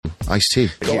iced tea.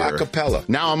 Go a cappella.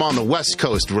 Now I'm on the West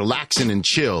Coast, relaxing and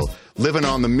chill, living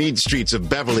on the mead streets of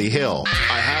Beverly Hill.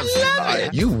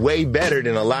 You way better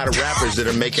than a lot of rappers that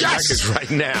are making records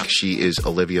right now. She is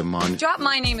Olivia Munn. Drop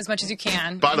my name as much as you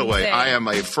can. By the way, I am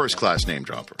a first-class name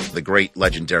dropper. The great,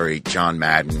 legendary John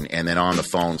Madden, and then on the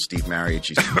phone, Steve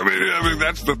Mariucci. I mean,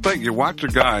 that's the thing. You watch a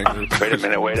guy. Wait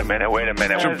a minute.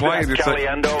 You're playing, it's like,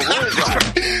 Caliendo, what is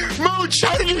that? Mooch,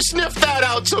 how did you sniff that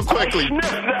out so quickly?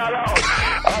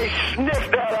 I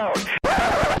sniffed that out.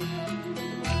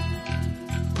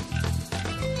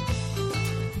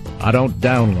 I don't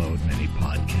download many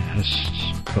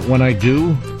podcasts, but when I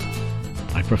do,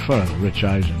 I prefer the Rich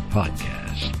Eisen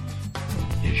podcast.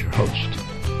 Here's your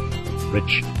host,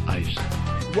 Rich Eisen.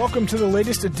 Welcome to the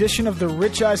latest edition of the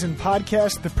Rich Eisen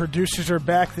podcast. The producers are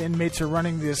back. The inmates are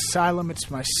running the asylum. It's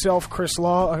myself, Chris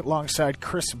Law, alongside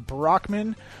Chris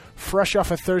Brockman, fresh off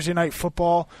of Thursday Night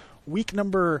Football, week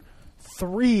number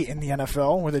 3 in the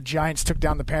NFL, where the Giants took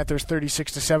down the Panthers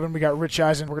 36-7. We got Rich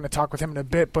Eisen. We're going to talk with him in a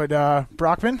bit. But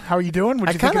Brockman, how are you doing? What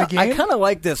did you think of the game? I kind of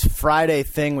like this Friday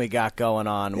thing we got going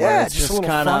on, where it's just a little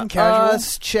kind fun, of casual.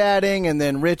 us chatting, and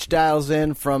then Rich dials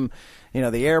in from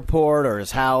the airport or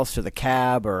his house or the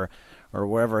cab or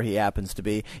wherever he happens to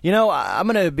be. I'm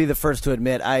going to be the first to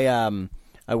admit I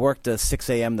worked 6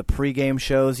 a.m. the pregame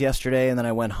shows yesterday, and then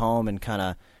I went home and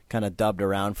kind of dubbed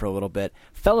around for a little bit.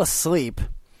 Fell asleep.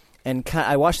 And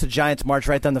I watched the Giants march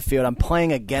right down the field. I'm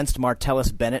playing against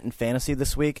Martellus Bennett in fantasy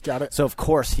this week. Got it. So, of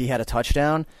course, he had a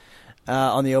touchdown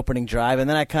on the opening drive. And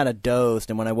then I kind of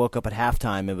dozed. And when I woke up at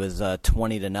halftime, it was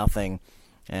 20-0.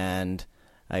 And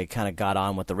I kind of got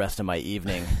on with the rest of my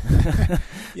evening,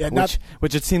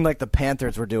 which it seemed like the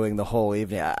Panthers were doing the whole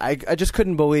evening. I just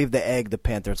couldn't believe the egg the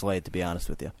Panthers laid, to be honest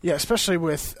with you. Yeah, especially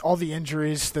with all the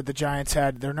injuries that the Giants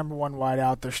had. Their number one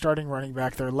wideout, their starting running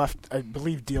back, their left, I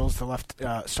believe, Deal's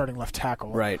the starting left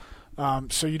tackle. Right.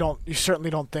 So you certainly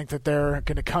don't think that they're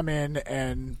going to come in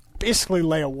and basically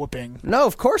lay a whooping. No,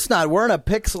 of course not. We're in a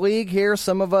picks league here,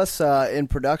 some of us in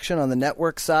production on the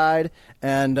network side,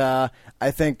 and I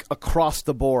think across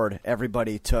the board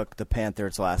everybody took the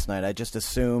Panthers last night. I just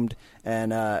assumed,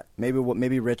 and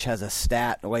maybe Rich has a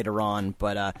stat later on,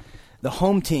 but the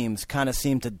home teams kind of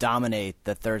seem to dominate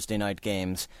the Thursday night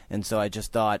games, and so I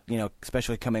just thought,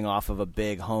 especially coming off of a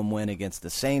big home win against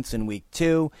the Saints in week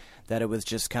 2, that it was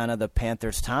just kind of the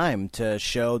Panthers' time to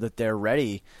show that they're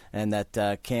ready and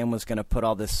that Cam was going to put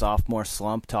all this sophomore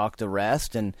slump talk to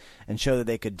rest and show that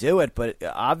they could do it. But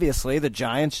obviously the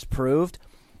Giants proved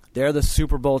they're the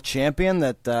Super Bowl champion,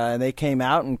 that they came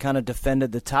out and kind of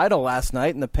defended the title last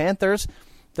night, and the Panthers,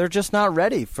 they're just not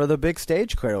ready for the big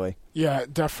stage, clearly. Yeah,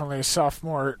 definitely a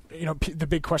sophomore. The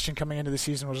big question coming into the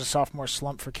season was a sophomore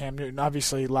slump for Cam Newton.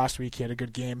 Obviously, last week he had a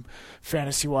good game,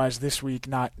 fantasy-wise. This week,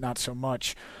 not so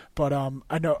much. But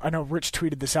I know Rich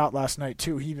tweeted this out last night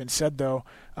too. He even said though,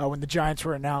 when the Giants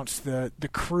were announced, the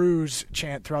Cruise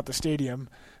chant throughout the stadium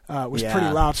was pretty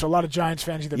loud. So a lot of Giants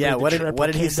fans either made the trip. What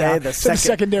did he say? The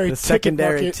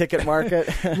secondary ticket market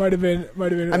might have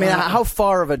been. I mean, how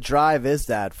far of a drive is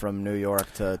that from New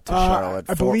York to Charlotte?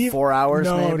 I believe 4 hours,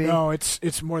 maybe. No,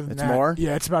 it's more than that. It's more.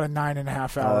 Yeah, it's about a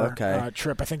 9.5 hour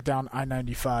trip. I think down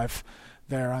I-95.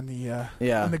 There on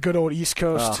the good old East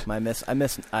Coast. Oh, I miss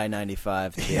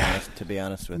I-95 to be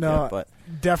honest with you. But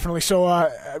definitely. So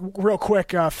real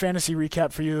quick, fantasy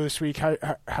recap for you this week.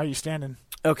 How you standing?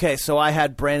 Okay, so I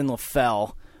had Brandon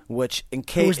LaFell, which in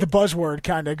case it was the buzzword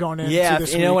kind of going into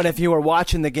this week. What? If you were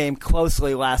watching the game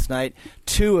closely last night,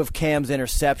 2 of Cam's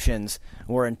interceptions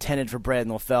were intended for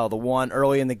Brandon LaFell. The one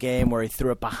early in the game where he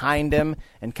threw it behind him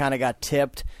and kind of got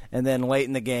tipped, and then late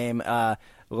in the game,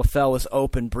 LaFell was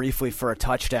open briefly for a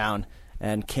touchdown,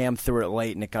 and Cam threw it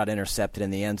late, and it got intercepted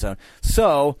in the end zone.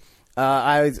 So,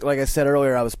 like I said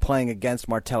earlier, I was playing against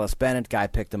Martellus Bennett. Guy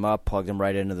picked him up, plugged him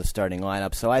right into the starting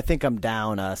lineup. So I think I'm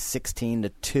down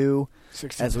 16-2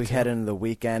 as we head into the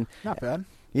weekend. Not bad.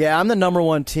 Yeah, I'm the number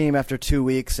 1 team after 2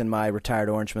 weeks in my retired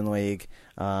Orangeman League.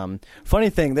 Funny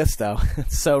thing, though.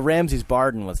 So Ramses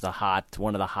Barden was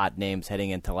one of the hot names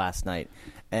heading into last night.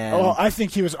 And I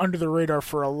think he was under the radar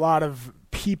for a lot of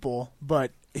people,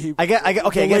 but I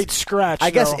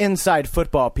guess inside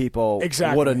football people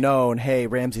exactly would have known, hey,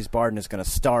 Ramses Barden is going to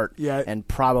start and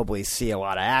probably see a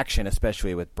lot of action,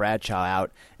 especially with Bradshaw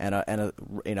out and an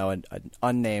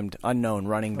unknown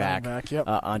running back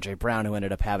Andre Brown, who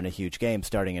ended up having a huge game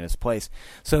starting in his place.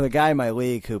 So the guy in my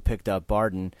league who picked up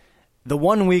Barden the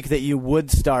 1 week that you would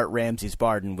start Ramses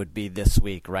Barden would be this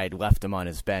week, right? Left him on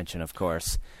his bench, and of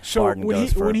course, so Barden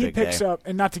goes for a big he picks day. up,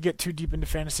 and not to get too deep into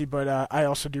fantasy, but I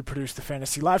also do produce the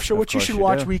Fantasy Live Show, Of which you course should you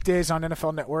watch do. weekdays on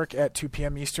NFL Network at 2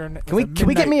 p.m. Eastern. Can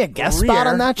we get me a guest spot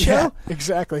on that show? Yeah,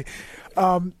 exactly.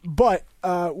 But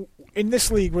in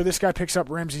this league where this guy picks up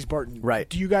Ramses Barton, right?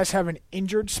 Do you guys have an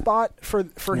injured spot for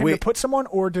him to put someone,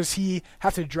 or does he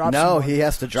have to drop? No, someone? he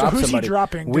has to drop so who's somebody. he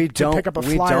dropping? We to pick up a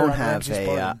flyer don't on have Ramses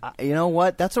Barton? you know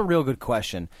what? That's a real good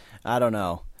question. I don't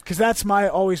know, because that's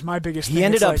always my biggest thing. He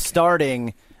ended It's up like,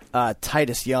 starting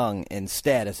Titus Young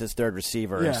instead as his third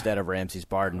receiver instead of Ramses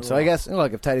Barden. So I guess,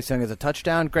 look, if Titus Young has a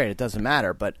touchdown, great. It doesn't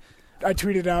matter, but I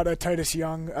tweeted out a Titus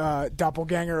Young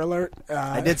doppelganger alert.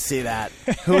 I did see that.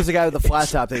 Who was the guy with the flat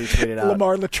top that you tweeted out?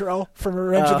 Lamar Latrell from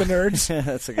Revenge of the Nerds.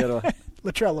 That's a good one.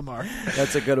 Latrell Lamar.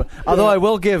 That's a good one. Although I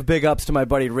will give big ups to my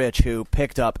buddy Rich, who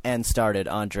picked up and started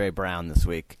Andre Brown this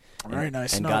week. Very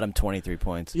nice. And got him 23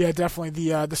 points. Yeah, definitely.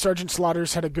 The Sergeant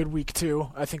Slaughters had a good week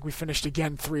too. I think we finished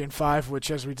again 3-5, which,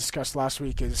 as we discussed last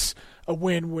week, is a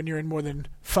win when you're in more than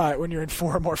 5. When you're in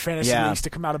 4 or more fantasy leagues,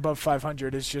 to come out above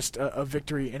 500 is just a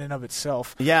victory in and of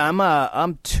itself. Yeah, I'm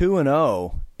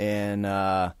 2-0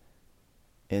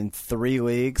 in 3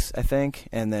 leagues, I think,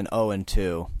 and then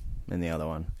 0-2 in the other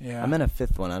one. Yeah, I'm in a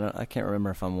 5th one. I can't remember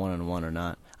if I'm 1-1 or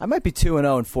not. I might be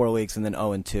 2-0 in 4 leagues and then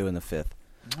 0-2 in the 5th.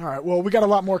 All right. Well, we got a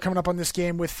lot more coming up on this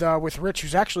game with Rich,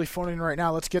 who's actually phoning in right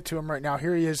now. Let's get to him right now.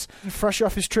 Here he is, fresh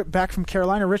off his trip back from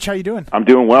Carolina. Rich, how you doing? I'm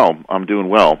doing well. Rich,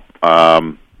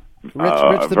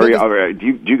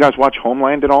 do you guys watch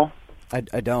Homeland at all?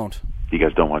 I don't. You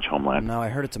guys don't watch Homeland? No, I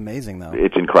heard it's amazing though.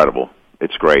 It's incredible.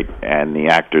 It's great, and the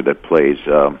actor that plays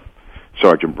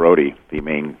Sergeant Brody, the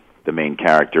main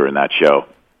character in that show,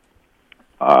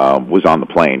 was on the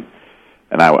plane,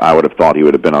 and I would have thought he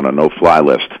would have been on a no-fly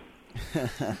list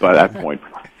by that point.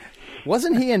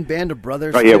 Wasn't he in Band of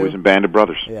Brothers? Oh yeah, he was in Band of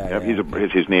Brothers. Yeah.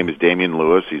 His name is Damian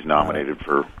Lewis. He's nominated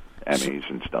for Emmys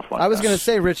and stuff like that. I was going to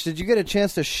say, Rich, did you get a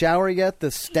chance to shower yet? The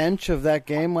stench of that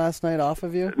game last night off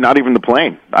of you? Not even the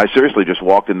plane. I seriously just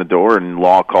walked in the door and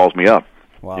Law calls me up.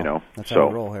 Wow, that's how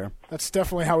we roll here. That's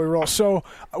definitely how we roll. So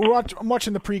I'm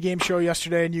watching the pregame show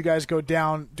yesterday, and you guys go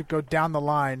down the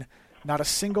line. Not a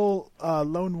single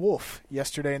lone wolf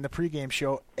yesterday in the pregame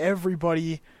show.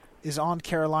 Everybody is on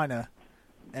Carolina,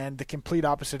 and the complete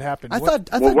opposite happened. I thought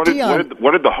what Dion.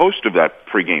 did the host of that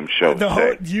pregame show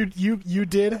say? You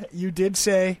did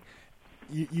say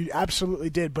you absolutely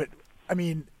did, but I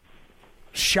mean,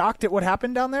 shocked at what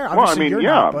happened down there. Obviously you're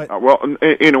not, but well,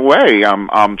 in a way,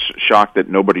 I'm shocked that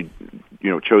nobody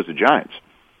chose the Giants.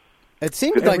 It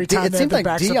seemed like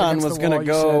Dion was going to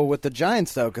go said. with the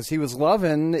Giants though, because he was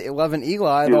loving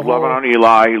Eli. He was loving on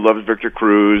Eli. He loves Victor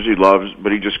Cruz.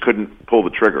 But he just couldn't pull the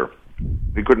trigger.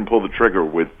 He couldn't pull the trigger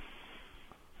with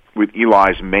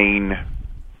Eli's main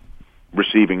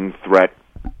receiving threat,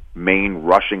 main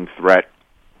rushing threat,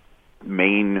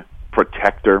 main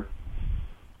protector,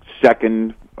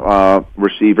 second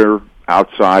receiver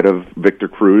outside of Victor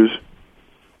Cruz.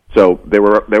 So they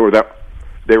were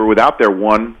without their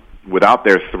 1, without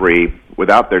their 3,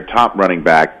 without their top running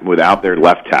back, without their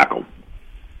left tackle.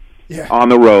 Yeah. On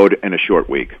the road in a short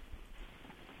week.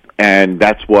 And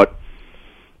that's what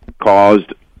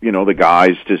caused, the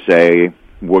guys to say,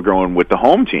 we're going with the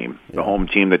home team, the home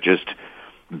team that just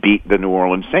beat the New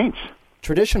Orleans Saints.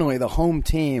 Traditionally, the home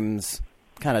teams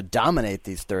kind of dominate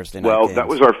these Thursday night games. Well, that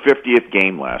was our 50th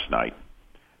game last night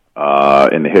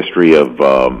in the history of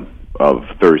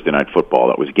Thursday night football.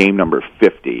 That was game number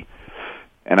 50.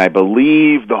 And I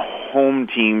believe the home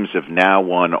teams have now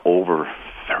won over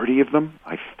 30 of them,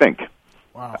 I think.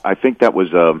 Wow. I think that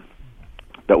was a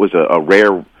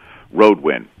rare road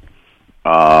win.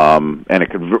 And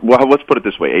let's put it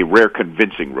this way, a rare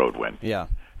convincing road win. Yeah.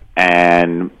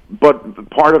 But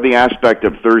part of the aspect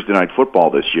of Thursday night football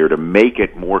this year to make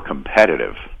it more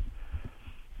competitive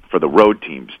for the road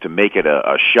teams, to make it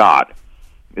a shot,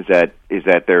 is that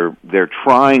they're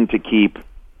trying to keep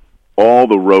all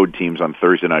the road teams on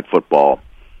Thursday night football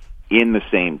in the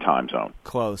same time zone.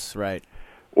 Close, right.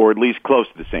 Or at least close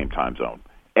to the same time zone.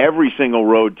 Every single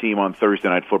road team on Thursday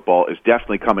night football is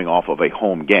definitely coming off of a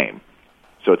home game.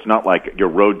 So it's not like your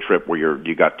road trip where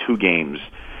you got 2 games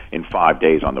in 5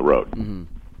 days on the road. Mm-hmm.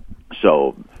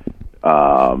 So,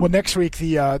 well, next week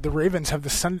the Ravens have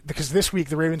because this week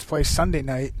the Ravens play Sunday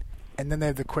night, and then they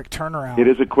have the quick turnaround. It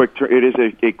is a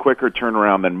quicker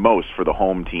turnaround than most for the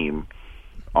home team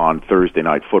on Thursday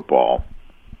night football.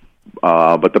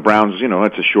 But the Browns,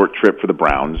 it's a short trip for the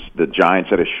Browns. The Giants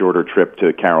had a shorter trip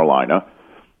to Carolina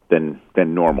than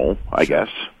normal, I guess,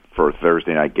 for a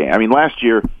Thursday night game. I mean, last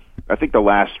year I think the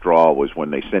last straw was when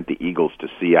they sent the Eagles to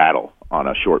Seattle on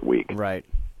a short week. Right.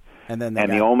 And then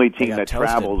the only team that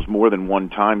travels more than one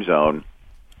time zone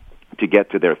to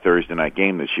get to their Thursday night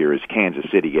game this year is Kansas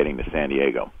City getting to San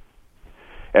Diego.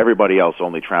 Everybody else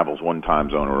only travels one time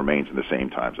zone and remains in the same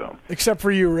time zone. Except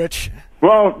for you, Rich.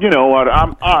 Well, you know what?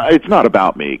 It's not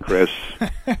about me, Chris.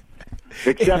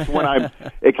 Except when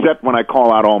I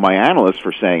call out all my analysts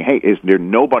for saying, "Hey, is there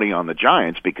nobody on the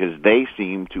Giants?" Because they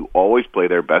seem to always play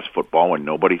their best football when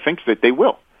nobody thinks that they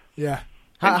will. Yeah.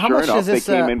 And how much does this?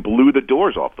 They came and blew the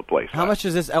doors off the place. How much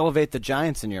does this elevate the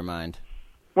Giants in your mind?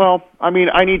 Well, I mean,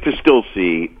 I need to still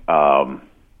see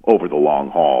over the long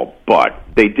haul, but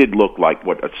they did look like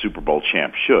what a Super Bowl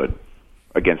champ should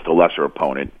against a lesser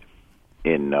opponent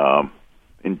in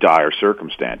dire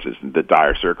circumstances. The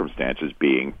dire circumstances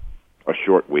being a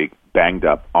short week, banged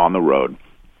up on the road.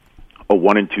 A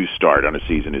 1-2 start on a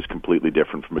season is completely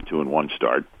different from a 2-1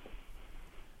 start.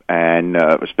 And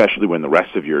especially when the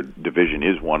rest of your division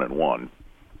is 1-1,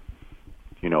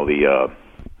 you know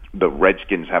the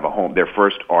Redskins have their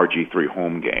first RG3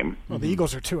 home game. Well, the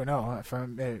Eagles are 2-0.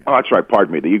 Oh, that's right.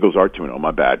 Pardon me. The Eagles are 2-0.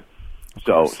 My bad.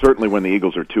 So certainly when the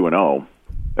Eagles are 2-0,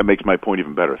 that makes my point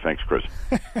even better. Thanks, Chris.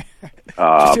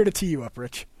 Just here to tee you up,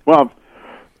 Rich. Well,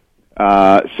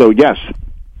 so yes,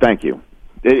 thank you.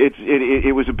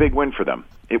 It was a big win for them.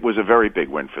 It was a very big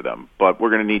win for them. But we're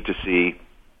going to need to see,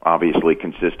 obviously,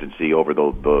 consistency over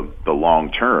the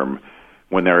long term.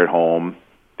 When they're at home,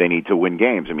 they need to win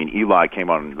games. I mean, Eli came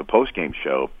on the post-game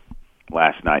show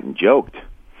last night and joked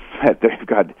that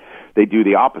they do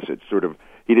the opposite. Sort of,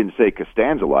 he didn't say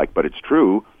Costanza-like, but it's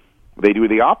true. They do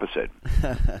the opposite.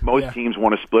 Most teams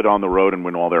want to split on the road and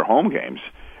win all their home games.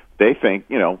 They think,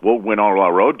 we'll win all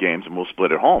our road games and we'll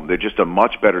split at home. They're just a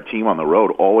much better team on the road,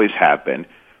 always have been.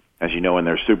 As you know, in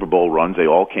their Super Bowl runs, they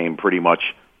all came pretty much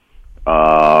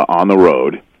on the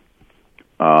road.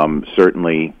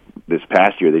 Certainly, this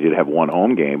past year, they did have one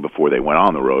home game before they went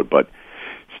on the road, but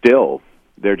still,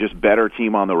 they're just better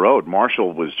team on the road.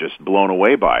 Marshall was just blown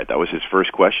away by it. That was his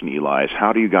first question, Eli, is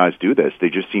how do you guys do this? They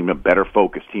just seem a better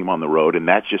focused team on the road, and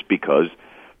that's just because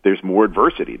there's more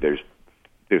adversity.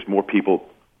 There's more people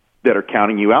that are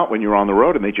counting you out when you're on the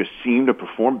road, and they just seem to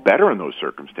perform better in those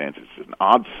circumstances. It's an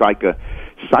odd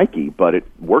psyche, but it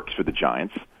works for the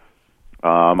Giants.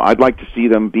 I'd like to see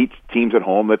them beat teams at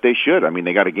home that they should. I mean,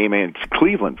 they got a game against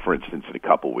Cleveland, for instance, in a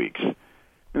couple weeks.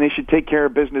 And they should take care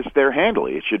of business there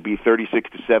handily. It should be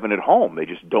 36-7 at home. They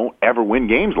just don't ever win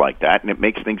games like that, and it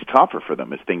makes things tougher for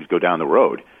them as things go down the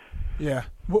road. Yeah.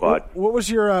 What was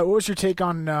your take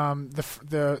on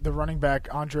the running back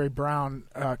Andre Brown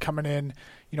coming in?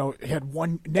 He had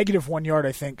 -1 yard,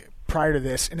 I think, prior to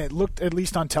this, and it looked, at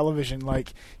least on television,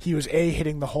 like he was A,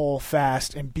 hitting the hole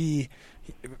fast, and B,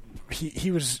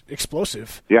 he was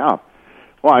explosive. Yeah.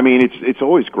 Well, I mean, it's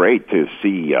always great to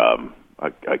see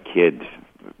a kid,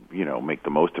 make the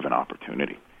most of an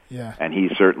opportunity. Yeah. And he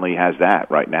certainly has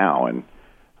that right now. And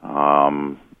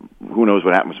who knows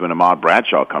what happens when Ahmad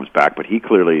Bradshaw comes back, but he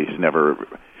clearly has never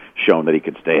shown that he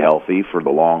could stay healthy for the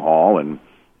long haul. And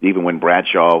even when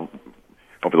Bradshaw,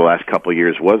 over the last couple of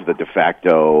years, was the de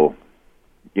facto,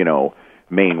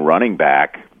 main running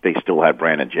back, they still had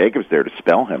Brandon Jacobs there to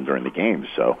spell him during the game.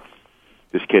 So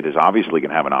this kid is obviously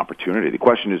going to have an opportunity. The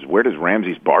question is, where does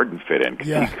Ramses Barden fit in?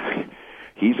 Yeah.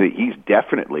 He's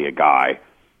definitely a guy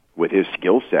with his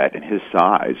skill set and his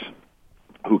size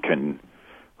who can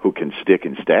stick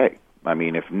and stay. I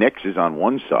mean, if Nix is on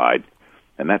one side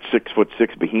and that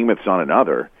 6'6" behemoth's on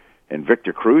another, and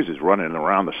Victor Cruz is running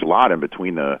around the slot in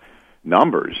between the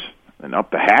numbers and up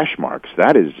the hash marks,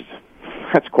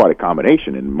 that's quite a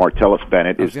combination. And Martellus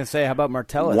Bennett I was going to say, how about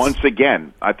Martellus? Once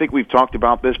again, I think we've talked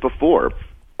about this before.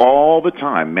 All the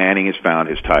time, Manning has found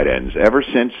his tight ends ever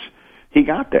since he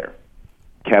got there.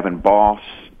 Kevin Boss,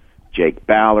 Jake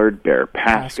Ballard, Bear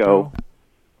Pasco,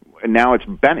 and now it's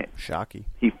Bennett. Shockey.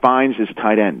 He finds his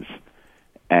tight ends,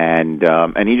 and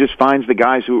he just finds the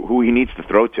guys who he needs to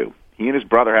throw to. He and his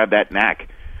brother have that knack.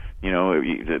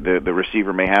 The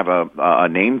receiver may have a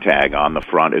name tag on the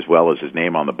front as well as his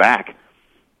name on the back,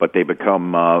 but they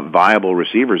become viable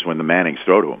receivers when the Mannings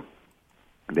throw to them.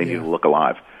 They need to look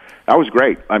alive. That was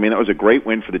great. I mean, that was a great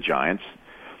win for the Giants,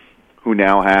 who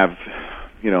now have,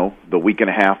 the week and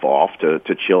a half off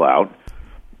to chill out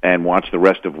and watch the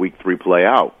rest of Week 3 play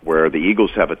out, where the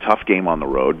Eagles have a tough game on the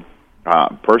road.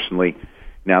 Personally,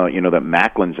 now that that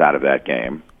Macklin's out of that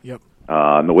game,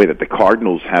 and the way that the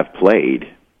Cardinals have played,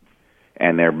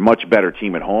 and they're a much better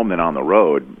team at home than on the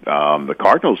road, the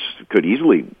Cardinals could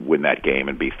easily win that game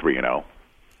and be 3-0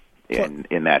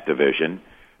 in that division.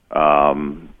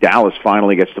 Dallas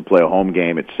finally gets to play a home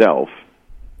game itself.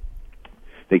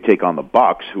 They take on the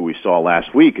Bucks, who we saw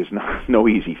last week is no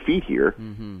easy feat here,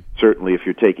 certainly if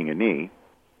you're taking a knee.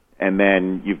 And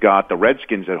then you've got the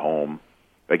Redskins at home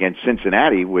against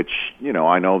Cincinnati, which,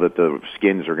 I know that the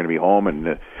Skins are going to be home and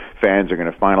the fans are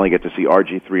going to finally get to see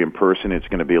RG3 in person. It's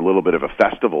going to be a little bit of a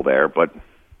festival there, but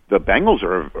the Bengals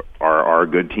are a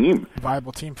good team.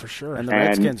 Viable team for sure. And the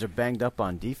Redskins are banged up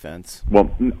on defense.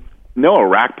 Well, no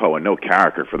Orakpo and no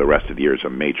character for the rest of the year is a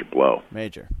major blow.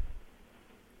 Major.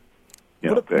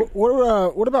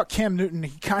 What about Cam Newton?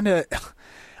 He kind of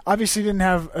obviously didn't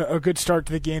have a good start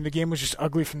to the game. The game was just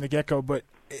ugly from the get-go, but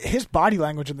his body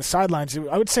language on the sidelines,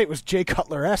 I would say it was Jay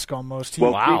Cutler-esque almost.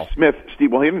 Steve, he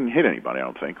didn't hit anybody, I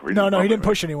don't think. No, he didn't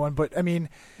push anyone, but I mean...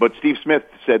 But Steve Smith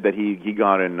said that he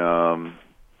got in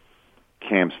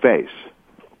Cam's face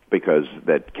because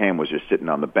that Cam was just sitting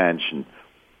on the bench and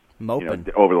moping.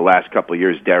 Over the last couple of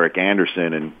years, Derek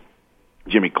Anderson and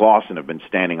Jimmy Clausen have been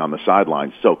standing on the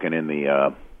sidelines soaking in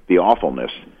the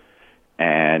awfulness.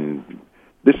 And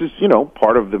this is,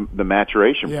 part of the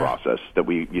maturation process that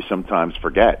you sometimes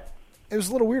forget. It was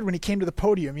a little weird when he came to the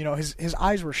podium. His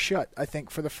eyes were shut, I think,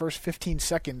 for the first 15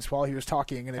 seconds while he was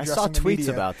talking and addressing the media. I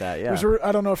saw tweets about that, yeah.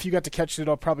 I don't know if you got to catch it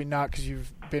all. Probably not because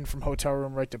you've been from hotel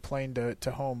room right to plane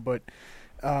to home. But,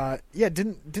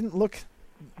 didn't look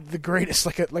the greatest,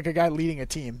 like a guy leading a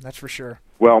team, that's for sure.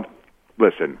 Well,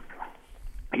 listen,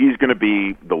 he's going to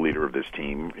be the leader of this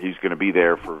team. He's going to be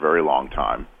there for a very long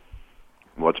time.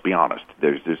 Let's be honest.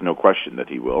 There's no question that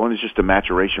he will, and it's just a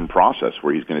maturation process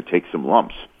where he's going to take some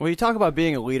lumps. Well, you talk about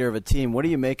being a leader of a team. What do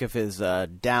you make of his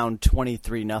down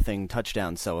 23-0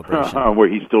 touchdown celebration? Where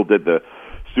he still did the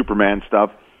Superman stuff?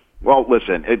 Well,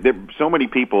 listen, so many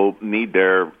people need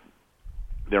their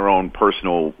own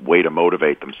personal way to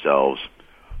motivate themselves.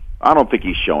 I don't think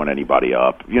he's showing anybody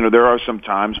up. There are some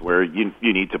times where you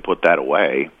need to put that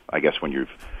away. I guess when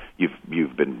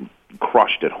you've been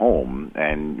crushed at home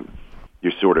and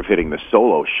you're sort of hitting the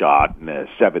solo shot in the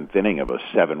seventh inning of a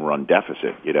 7-run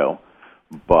deficit,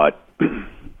 But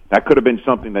that could have been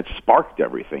something that sparked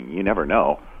everything. You never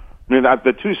know. I mean,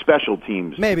 the two special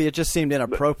teams. Maybe it just seemed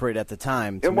inappropriate at the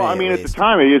time. At the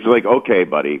time, it is like, okay,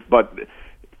 buddy, but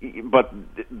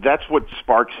that's what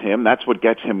sparks him. That's what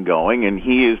gets him going, and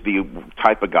he is the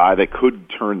type of guy that could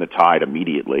turn the tide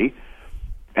immediately.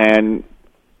 And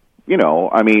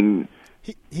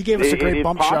he gave us a great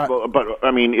bump shot. But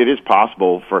it is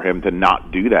possible for him to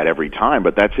not do that every time.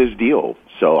 But that's his deal.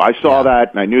 So I saw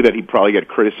that, and I knew that he'd probably get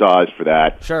criticized for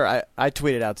that. Sure, I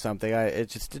tweeted out something. It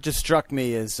just struck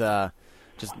me as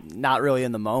just not really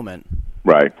in the moment.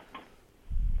 Right.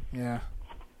 Yeah.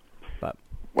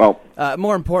 But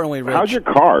more importantly, Rich, how's your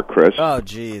car, Chris? Oh,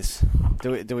 geez.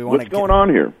 Do we want to? What's going on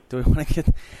here? Do we want to get?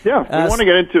 Yeah, we want to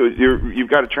get into it. You've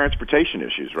got transportation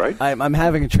issues, right? I'm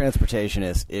having a transportation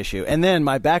issue, and then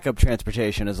my backup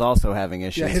transportation is also having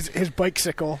issues. Yeah, his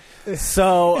bicycle.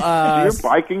 So you're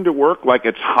biking to work like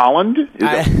it's Holland?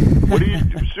 What do you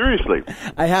do? Seriously?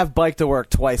 I have biked to work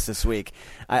twice this week.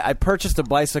 I purchased a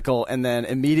bicycle, and then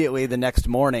immediately the next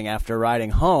morning after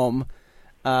riding home,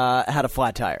 had a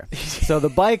flat tire. So the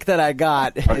bike that I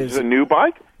got is a new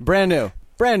bike, brand new,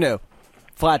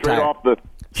 flat straight tire. Off the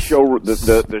showroom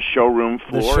floor at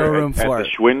the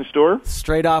Schwinn store.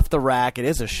 Straight off the rack. It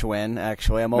is a Schwinn,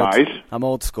 actually. I'm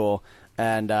old school,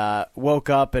 and woke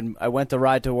up and I went to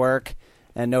ride to work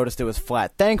and noticed it was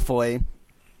flat. Thankfully,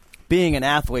 being an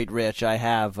athlete, Rich, I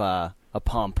have a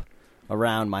pump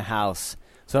around my house,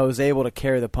 so I was able to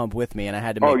carry the pump with me, and I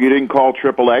had to. Oh, you didn't call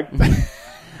AAA?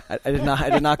 I did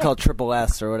not call Triple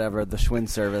S or whatever, the Schwinn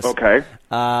service. Okay.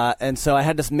 And so I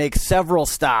had to make several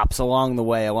stops along the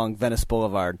way, along Venice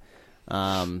Boulevard,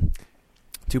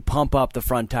 to pump up the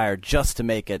front tire just to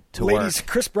make it to work. Ladies,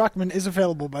 Chris Brockman is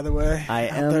available, by the way. I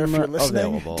am there if you're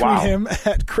listening. available. Tweet him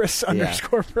at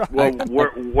Chris_Brockman. Well,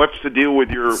 what's the deal with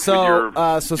your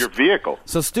vehicle?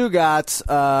 So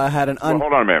Stugatz had an. Hold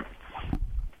on a minute.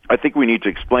 I think we need to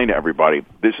explain to everybody.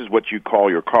 This is what you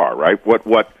call your car, right?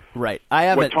 What? Right.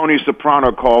 What Tony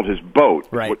Soprano called his boat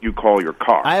is right. what you call your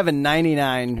car. I have a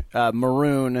 99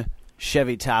 maroon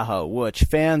Chevy Tahoe, which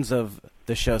fans of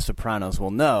the show Sopranos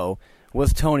will know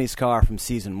was Tony's car from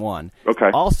season 1.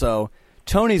 Okay. Also,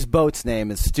 Tony's boat's name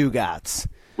is Stugatz.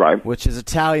 Right. Which is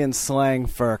Italian slang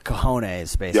for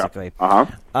cojones, basically.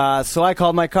 Yeah. So I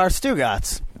called my car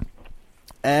Stugatz.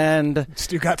 And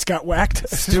Stugatz got whacked.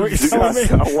 Stugatz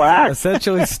got whacked.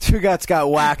 Essentially, Stugatz got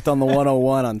whacked on the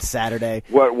 101 on Saturday.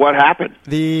 What happened?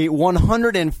 The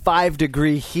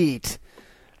 105-degree heat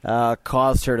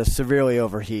caused her to severely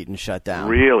overheat and shut down.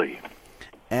 Really?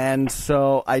 And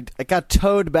so I got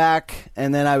towed back,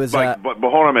 and then I was but hold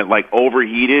on a minute, like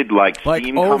overheated, like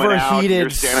steam coming out. You're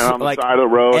standing on the side of the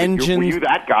road. Were you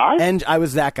that guy? And I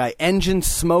was that guy. Engine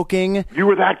smoking. You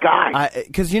were that guy.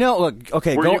 Because look,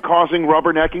 okay. Were you causing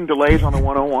rubbernecking delays on the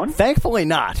 101? Thankfully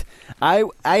not. I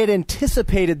had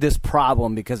anticipated this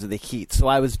problem because of the heat, so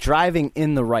I was driving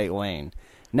in the right lane.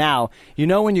 Now,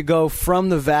 when you go from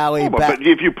the valley back... But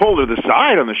if you pull to the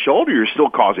side on the shoulder, you're still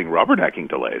causing rubbernecking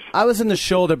delays. I was in the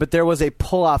shoulder, but there was a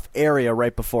pull-off area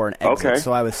right before an exit,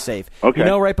 so I was safe. Okay.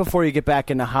 Right before you get back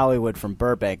into Hollywood from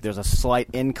Burbank, there's a slight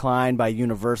incline by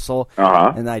Universal,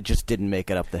 and I just didn't make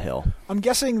it up the hill. I'm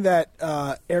guessing that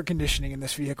air conditioning in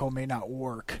this vehicle may not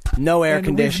work. No air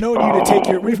conditioning.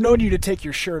 We've known you to take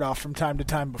your shirt off from time to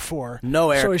time before.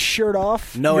 No air. So is shirt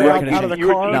off? No air conditioning. Out of the you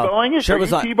car? were T-bowing it? Shirt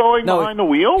was on. T-bowing behind the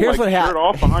wheel? Here's what happened. Shirt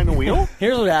off behind the wheel?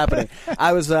 Here's what happened.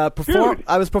 I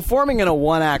was performing in a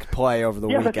one-act play over the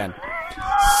weekend.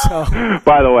 So,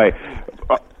 by the way,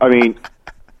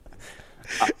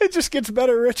 it just gets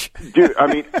better, Rich. Dude,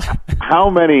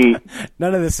 how many...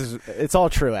 None of this is... It's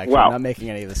all true, actually. Wow. I'm not making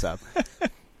any of this up.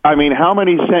 How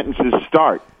many sentences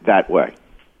start that way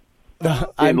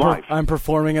in life? I'm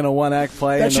performing in a one-act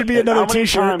play. That should be another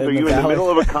T-shirt. How many times are you in the middle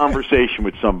of a conversation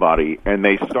with somebody and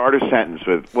they start a sentence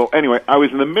with, well, anyway, I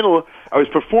was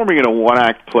performing in a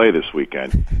one-act play this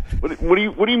weekend. What do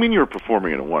you mean you were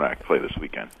performing in a one-act play this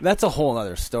weekend? That's a whole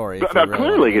other story. Now,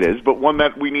 clearly it is, but one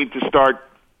that we need to start...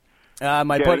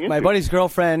 My buddy's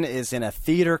girlfriend is in a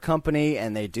theater company,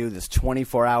 and they do this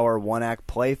 24-hour one-act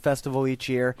play festival each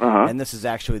year. And this is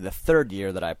actually the third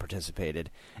year that I participated.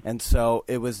 And so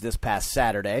it was this past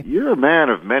Saturday. You're a man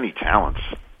of many talents,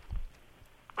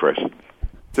 Chris.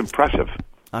 It's impressive.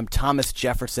 I'm Thomas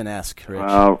Jefferson-esque,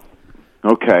 Rich.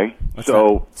 Okay.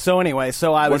 So anyway, I was...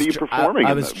 What are you performing?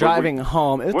 I was driving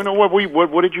home.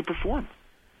 What did you perform?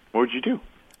 What did you do?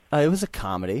 It was a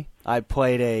comedy. I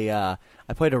played a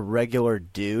regular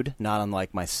dude, not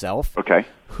unlike myself. Okay.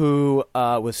 Who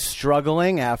was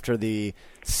struggling after the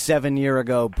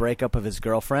 7-year-ago breakup of his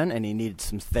girlfriend, and he needed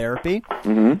some therapy.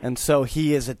 Mm-hmm. And so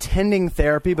he is attending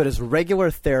therapy, but his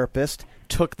regular therapist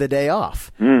took the day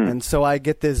off. And so I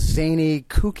get this zany,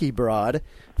 kooky broad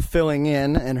filling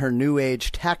in her new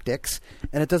age tactics,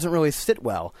 and it doesn't really sit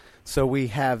well. So we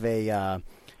have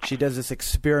she does this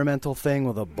experimental thing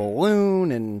with a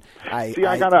balloon, and that's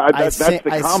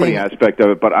the comedy aspect of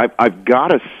it. But I've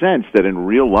got a sense that in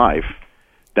real life,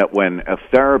 that when a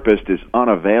therapist is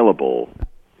unavailable,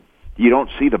 you don't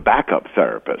see the backup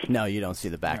therapist. No, you don't see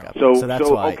the backup. So that's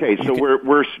why. Okay, so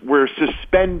we're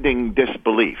suspending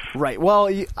disbelief. Right. Well,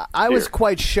 I was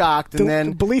quite shocked, and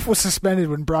then belief was suspended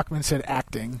when Brockman said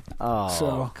acting.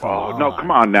 No, come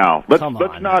on now.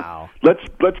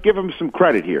 Let's give him some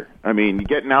credit here.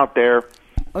 Getting out there.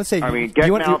 Let's say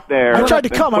getting out there. I tried to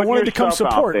come. I wanted to come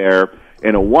support. Out there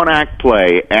in a one-act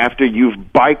play after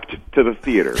you've biked to the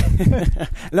theater.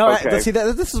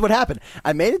 This is what happened.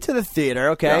 I made it to the theater,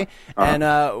 okay,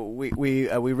 and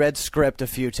we read script a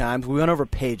few times. We went over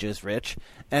pages, Rich,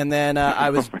 and then I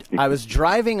was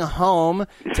driving home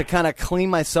to kind of clean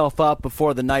myself up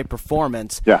before the night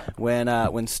performance. Yeah. When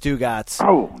Stugotz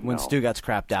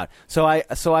crapped out. So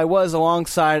I was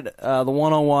alongside the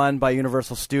 101 by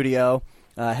Universal Studio,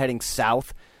 heading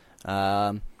south.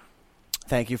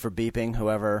 Thank you for beeping,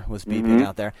 whoever was beeping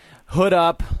out there. Hood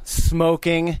up,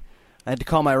 smoking. I had to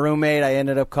call my roommate. I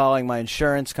ended up calling my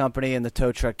insurance company, and the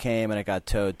tow truck came, and it got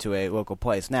towed to a local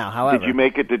place. Now, however... Did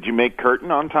you make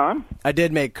Curtin on time? I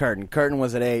did make Curtin. Curtin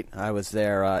was at 8. I was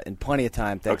there in plenty of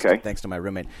time, thanks to my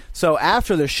roommate. So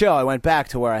after the show, I went back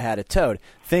to where I had it towed,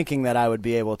 thinking that I would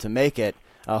be able to make it.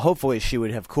 Hopefully she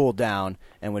would have cooled down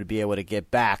and would be able to get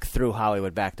back through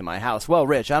Hollywood back to my house. Well,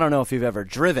 Rich, I don't know if you've ever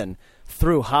driven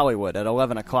through Hollywood at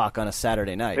 11 o'clock on a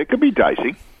Saturday night. It could be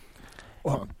dicey.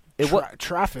 Well,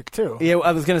 traffic, too. Yeah,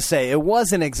 I was going to say, it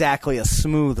wasn't exactly a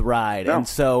smooth ride. No. And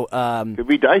so... could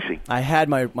be dicey. I had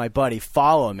my buddy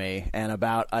follow me, and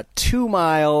about 2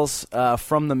 miles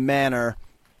from the manor,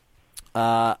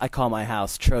 I call my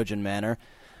house Trojan Manor,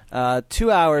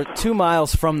 2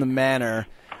 miles from the manor...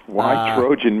 Why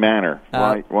Trojan Manor?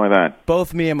 Why that?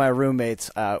 Both me and my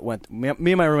roommates went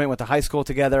to high school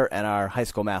together, and our high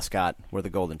school mascot were the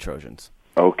Golden Trojans.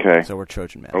 Okay. So we're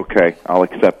Trojan Manor. Okay, I'll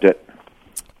accept it.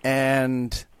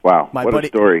 And wow, what a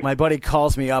story! My buddy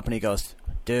calls me up and he goes,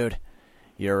 "Dude,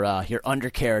 your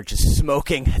undercarriage is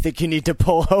smoking. I think you need to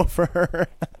pull over."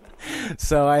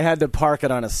 So I had to park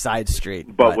it on a side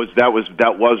street. But that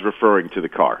was referring to the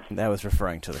car. That was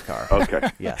referring to the car. Okay.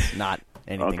 Yes, not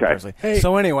anything Okay. personally. Hey.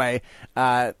 So anyway,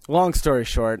 long story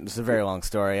short, this is a very long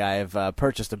story. I have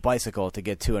purchased a bicycle to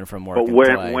get to and from work. But and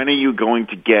when play. are you going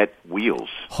to get wheels?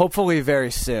 Hopefully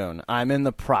very soon. I'm in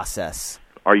the process.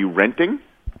 Are you renting?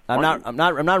 I'm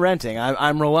not renting.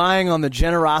 I'm relying on the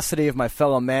generosity of my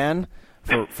fellow man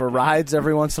for rides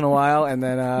every once in a while, and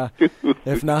then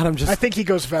if not, I'm just. I think he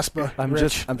goes Vespa. I'm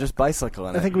Rich. just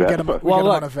bicycling. I think we get him. Vespa. We get him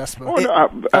Well, on a look, Vespa. Oh, It-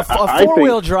 no, a I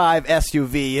four-wheel think- drive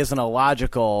SUV isn't a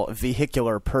logical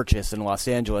vehicular purchase in Los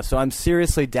Angeles, so I'm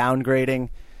seriously downgrading.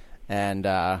 And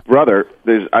Brother,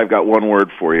 I've got one word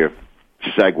for you: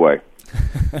 Segway.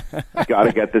 Got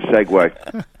to get the Segway.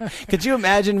 could you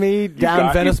imagine me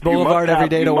down Venice Boulevard every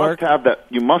day to work?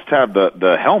 You must have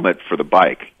the helmet for the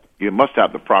bike. You must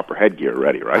have the proper headgear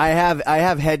ready, right? I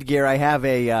have headgear. I have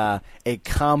a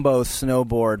combo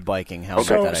snowboard biking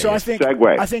helmet. Okay. that So I I use. think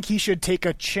Segway. I think he should take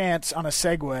a chance on a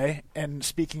Segway. And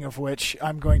speaking of which,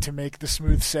 I'm going to make the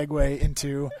smooth segue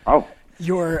into Oh,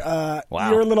 your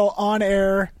Wow. your little on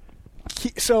air.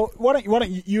 So why don't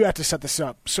you have to set this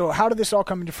up? So how did this all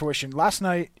come into fruition? Last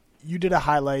night you did a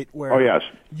highlight where Oh, yes.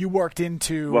 you worked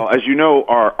into well, as you know,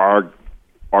 our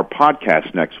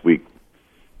podcast next week,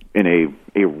 in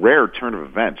a rare turn of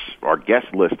events, our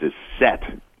guest list is set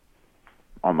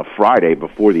on the Friday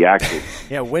before the actual.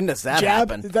 Yeah, when does that jab.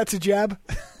 happen? That's a jab.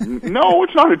 No,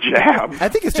 it's not a jab. I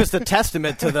think it's just a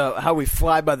testament to how we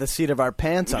fly by the seat of our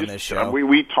pants on this show.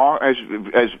 We talk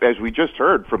as we just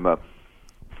heard from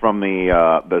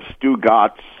the Stu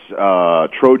Gotts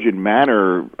Trojan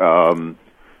Manor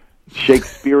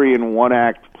Shakespearean one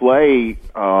act play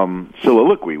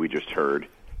soliloquy we just heard.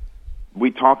 We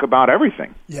talk about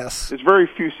everything. Yes. There's very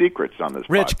few secrets on this.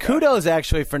 Rich, podcast. kudos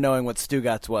actually for knowing what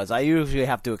Stugatz was. I usually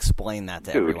have to explain that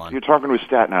to Dude, everyone. you're talking to a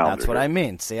Staten Islander. That's what here. I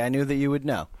mean. See, I knew that you would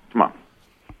know. Come on.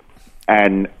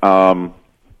 And so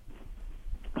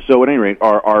at any rate,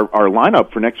 our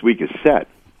lineup for next week is set.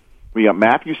 We got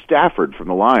Matthew Stafford from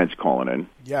the Lions calling in.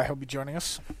 Yeah, he'll be joining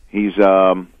us. He's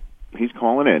calling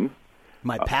in.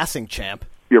 My passing champ.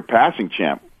 Your passing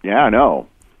champ. Yeah, I know.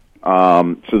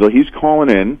 So he's calling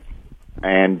in,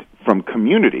 and from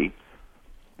Community,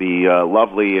 the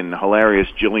lovely and hilarious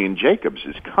Jillian Jacobs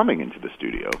is coming into the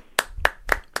studio.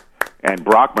 And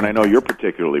Brockman, I know you're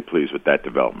particularly pleased with that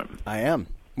development. I am.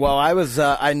 Well,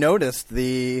 I noticed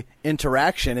the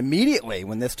interaction immediately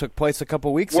when this took place a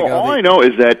couple weeks ago. Well, all I know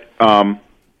is that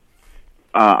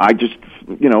I just,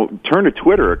 turned to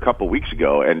Twitter a couple weeks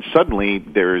ago, and suddenly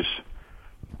there's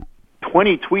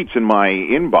 20 tweets in my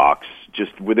inbox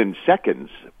just within seconds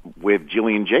with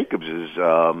Jillian Jacobs'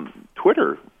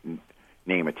 Twitter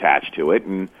name attached to it,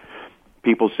 and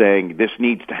people saying this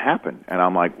needs to happen. And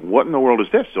I'm like, what in the world is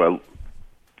this? So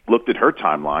I looked at her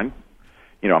timeline.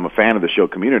 I'm a fan of the show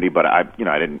Community, but I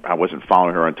wasn't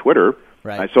following her on Twitter.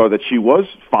 Right. I saw that she was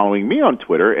following me on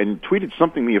Twitter and tweeted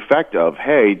something to the effect of,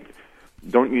 "Hey,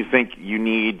 don't you think you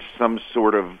need some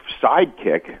sort of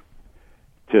sidekick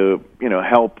to,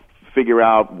 help figure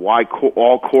out why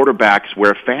all quarterbacks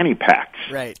wear fanny packs?"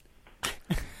 Right.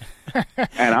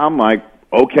 And I'm like,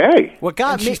 okay. What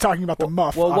got And me? she's talking about the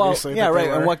muff, obviously. yeah, that they right.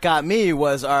 wear. And what got me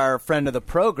was our friend of the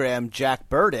program, Jack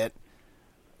Burdett,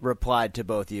 replied to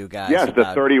both you guys. Yes, the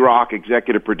about- 30 Rock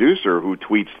executive producer who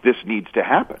tweets, "This needs to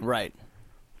happen." Right.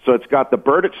 So it's got the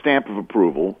Burdett stamp of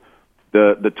approval.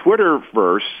 The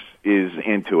Twitterverse is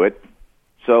into it.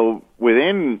 So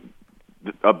within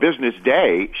a business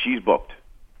day, she's booked.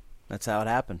 That's how it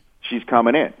happened. She's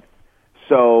coming in.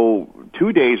 So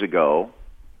 2 days ago,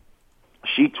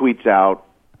 she tweets out,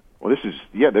 this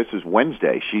is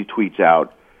Wednesday. She tweets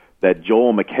out that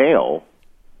Joel McHale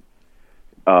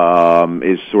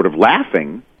is sort of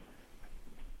laughing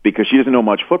because she doesn't know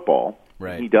much football.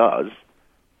 Right. He does.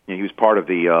 He was part of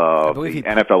the believe he-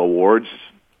 NFL awards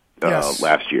Yes.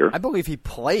 last year. I believe he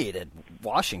played at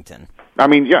Washington. I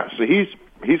mean, yeah. So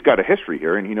he's got a history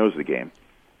here, and he knows the game.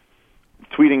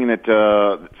 Tweeting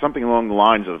that something along the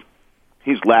lines of,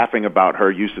 he's laughing about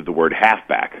her use of the word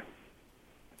halfback.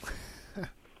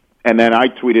 And then I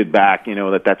tweeted back,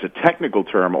 that that's a technical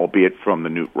term, albeit from the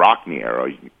Newt Rockne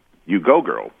era. You go,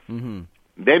 girl. Mm-hmm.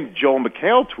 Then Joel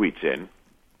McHale tweets in,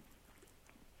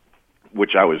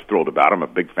 which I was thrilled about. I'm a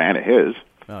big fan of his.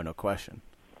 Oh, no question.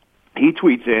 He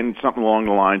tweets in something along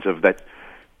the lines of that,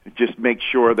 just make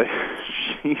sure that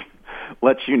she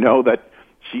lets you know that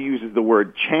she uses the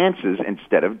word chances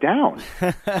instead of downs.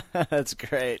 That's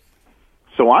great.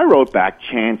 So I wrote back,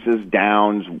 chances,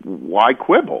 downs, why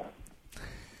quibble?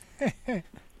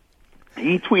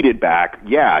 He tweeted back,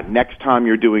 yeah, next time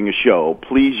you're doing a show,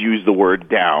 please use the word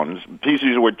downs. Please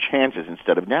use the word chances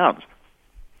instead of downs.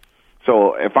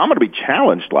 So if I'm going to be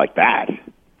challenged like that,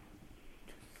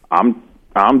 I'm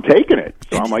I'm taking it.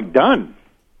 So I'm like, done.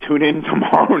 Tune in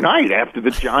tomorrow night after the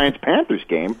Giants-Panthers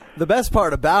game. The best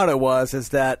part about it is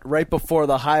that right before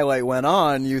the highlight went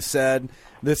on, you said,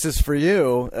 "This is for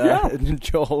you,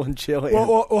 Joel and Jillian."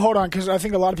 Well, hold on, because I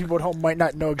think a lot of people at home might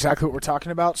not know exactly what we're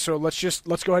talking about. So let's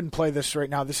go ahead and play this right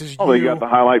now. This is you got the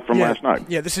highlight from last night.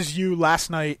 Yeah, this is you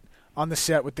last night on the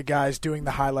set with the guys doing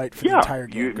the highlight for the entire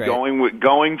game.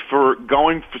 Going for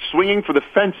swinging for the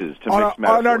fences to mix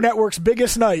metaphors. On our network's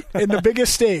biggest night in the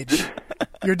biggest stage.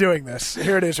 You're doing this.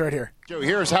 Here it is right here.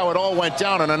 Here's how it all went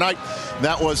down on a night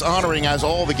that was honoring, as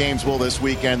all the games will this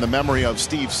weekend, the memory of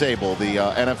Steve Sable, the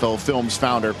NFL Films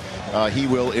founder. He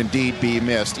will indeed be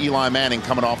missed. Eli Manning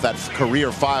coming off that career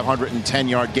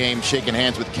 510-yard game, shaking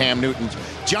hands with Cam Newton.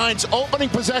 Giants opening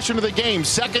possession of the game,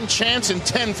 second chance and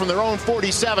 10 from their own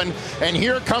 47. And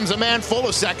here comes a man full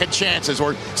of second chances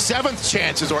or seventh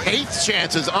chances or eighth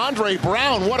chances. Andre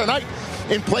Brown, what a night.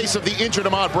 In place of the injured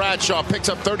Ahmad Bradshaw, picks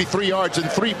up 33 yards and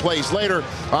 3 plays later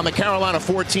on the Carolina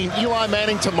 14. Eli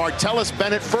Manning to Martellus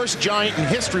Bennett, first Giant in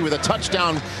history with a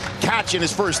touchdown catch in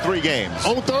his first 3 games.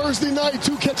 On Thursday night,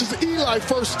 2 catches. Eli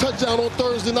first touchdown on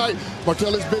Thursday night.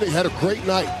 Martellus Bennett had a great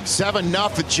night.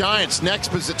 7-0 Giants.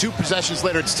 Next 2 possessions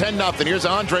later, it's 10-0. Here's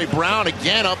Andre Brown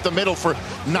again up the middle for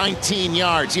 19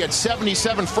 yards. He had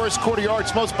 77 first quarter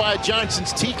yards, most by a Giant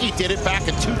since Tiki did it back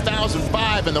in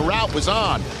 2005, and the route was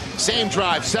on. Same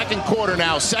drive, second quarter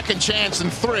now, second chance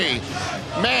and 3.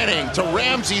 Manning to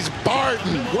Ramses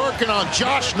Barden, working on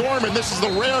Josh Norman. This is the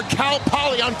rare Cal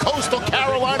Poly on Coastal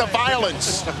Carolina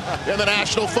violence in the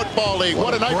National Football League.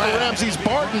 What a night for Ramses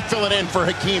Barden, filling in for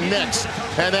Hakeem Nicks.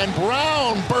 And then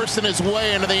Brown bursting his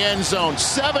way into the end zone.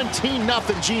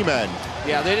 17-0 G-Men.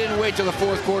 Yeah, they didn't wait till the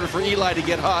fourth quarter for Eli to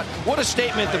get hot. What a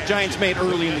statement the Giants made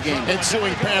early in the game.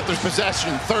 Ensuing Panthers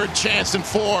possession, third chance and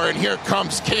 4, and here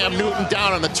comes Cam Newton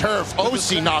down on the turf.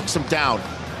 Osi knocks him down.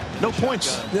 No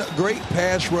points. Yeah, great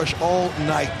pass rush all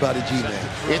night by the G-Man.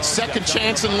 It's second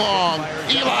chance and long.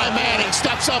 Eli Manning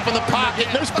steps up in the pocket.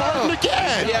 There's Barton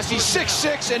again. Yes, he's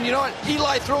 6'6", and you know what?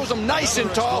 Eli throws him nice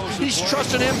and tall. He's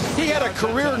trusting him. He had a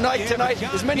career night tonight,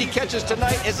 as many catches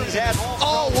tonight as he's had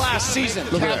all last season.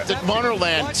 Captain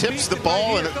Wonderland tips the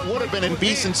ball, and it would have been in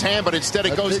Beeson's hand, but instead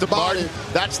it goes to Barton.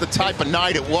 That's the type of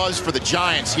night it was for the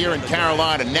Giants here in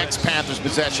Carolina. Next Panthers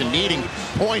possession, needing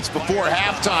points before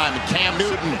halftime. Cam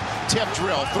Newton, tip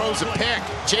drill, throws a pick.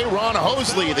 J-Ron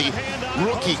Hosley, the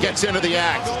rookie, gets into the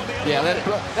act. Yeah,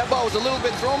 that ball was a little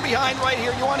bit thrown behind right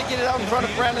here. You want to get it out in front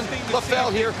of Brandon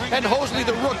LaFell here. And Hosley,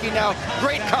 the rookie now,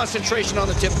 great concentration on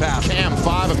the tip pass. Cam,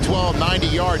 5 of 12, 90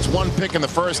 yards, 1 pick in the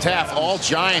first half. All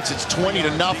Giants, it's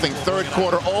 20-0. Third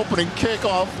quarter opening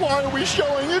kickoff. Why are we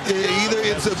showing it? Either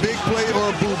it's a big play or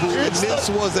a boo-boo. This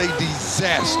was a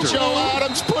disaster. Joe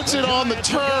Adams puts it on the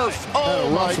turf. Oh,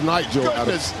 my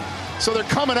goodness. So they're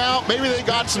coming out. Maybe they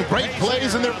got some great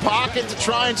plays in their pocket to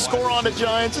try and score on the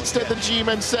Giants. Instead, the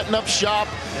G-Men setting up shop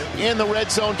in the red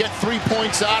zone, get 3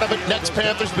 points out of it. Next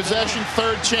Panthers possession,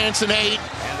 third chance and 8.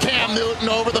 Cam Newton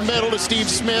over the middle to Steve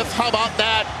Smith. How about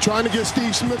that? Trying to get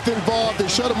Steve Smith involved. They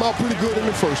shut him out pretty good in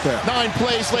the first half. 9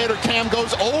 plays later, Cam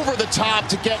goes over the top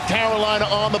to get Carolina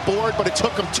on the board, but it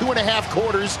took him 2.5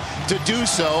 quarters to do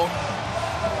so.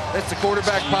 That's the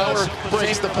quarterback power.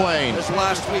 Breaks the plane. This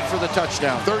last week for the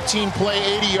touchdown. 13-play,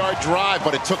 80-yard drive,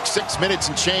 but it took 6 minutes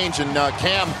and change, and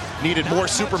Cam needed more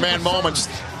Superman moments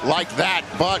like that,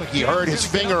 but he hurt his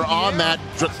finger on that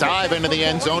dive into the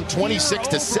end zone.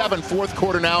 26-7, fourth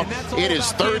quarter now. It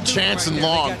is third chance and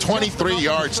long. 23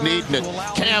 yards needing it.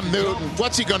 Cam Newton,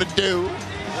 what's he going to do?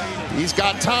 He's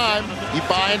got time. He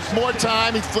buys more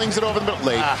time. He flings it over the middle.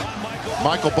 Late.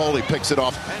 Michael Boley picks it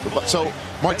off. So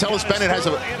Martellus Bennett has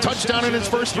a touchdown in his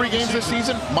first 3 games this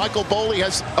season. Michael Boley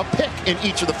has a pick in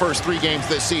each of the first 3 games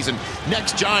this season.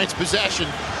 Next Giants possession,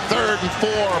 3rd and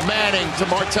 4. Manning to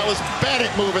Martellus Bennett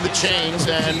moving the chains,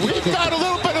 and we've got a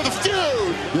little bit of the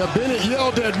feud. Yeah, Bennett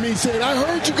yelled at me saying, "I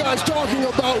heard you guys talking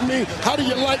about me. How do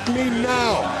you like me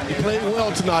now?" He played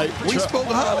well tonight. We spoke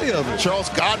highly of him. Charles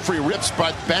Godfrey rips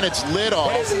Bennett's lid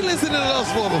off. What is he listening to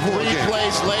us for before? 3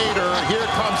 plays later, here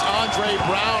comes Andre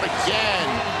Brown again.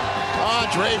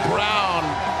 Andre Brown,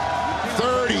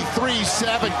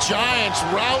 33-7. Giants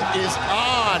route is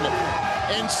on.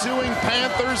 Ensuing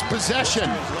Panthers possession.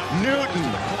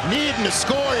 Newton needing to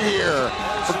score here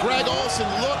for Greg Olsen.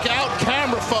 Look out,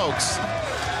 camera folks.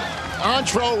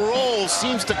 Antrel Rolls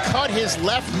seems to cut his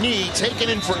left knee, taken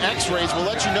in for x-rays. We'll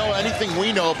let you know anything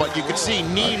we know, but you can see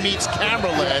knee meets camera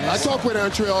lens. I talked with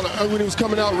Antrel when he was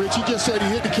coming out, Rich. He just said he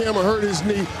hit the camera, hurt his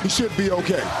knee. He should be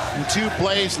okay. And 2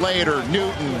 plays later,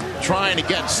 Newton trying to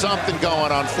get something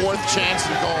going on 4th chance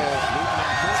and goal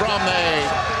from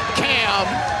the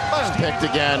Cam picked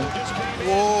again.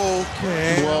 Whoa,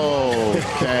 Cam. Whoa,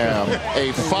 Cam.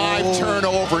 A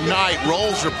 5-turnover night.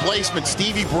 Rolls replacement.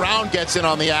 Stevie Brown gets in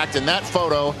on the act, and that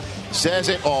photo says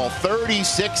it all.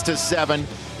 36-7.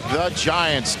 The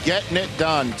Giants getting it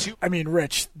done. I mean,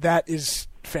 Rich, that is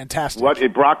fantastic.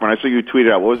 Brockman, I saw you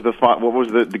tweeted out. What was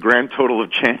the grand total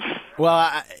of chances?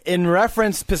 Well, in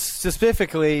reference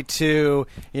specifically to,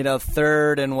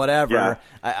 third and whatever,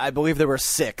 I believe there were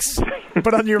 6.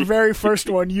 But on your very first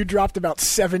one, you dropped about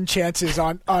 7 chances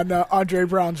on Andre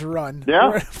Brown's run.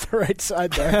 Yeah. The right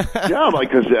side there. Yeah,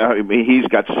 because he's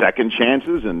got second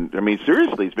chances, and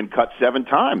seriously, he's been cut 7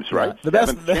 times, right?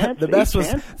 The best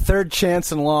was third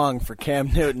chance and long for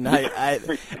Cam Newton.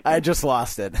 I just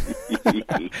lost it.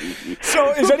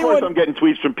 So is of anyone? course, I'm getting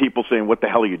tweets from people saying, "What the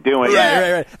hell are you doing?"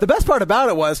 Right. The best part about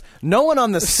it was no one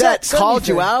on the set called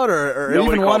you out or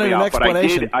Nobody even wanted an But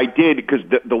explanation. I did because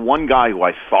the one guy who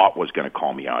I thought was going to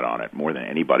call me out on it more than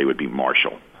anybody would be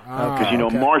Marshall.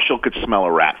 Because Marshall could smell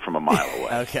a rat from a mile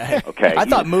away. Okay. I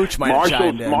thought Mooch might have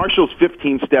chimed in. Marshall's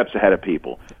 15 steps ahead of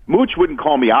people. Mooch wouldn't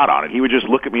call me out on it. He would just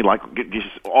look at me like, just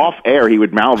off air, he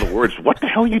would mouth the words, "What the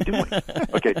hell are you doing?"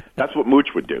 Okay, that's what Mooch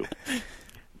would do.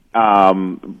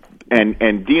 And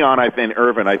Dion and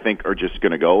Irvin, I think, are just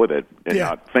going to go with it and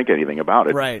not think anything about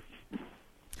it. Right.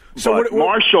 So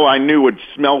Marshall, I knew, would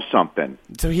smell something.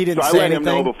 So he didn't say anything? I let him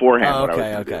know beforehand what I was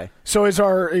going to do. So is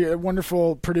our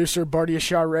wonderful producer, Bardia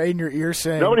Shah in your ear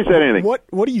saying... Nobody said anything. What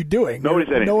are you doing? Nobody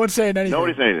said anything. No one's saying anything.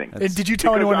 Nobody said anything. And did you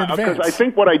tell anyone in advance? Because I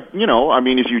think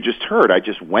as you just heard, I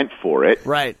just went for it.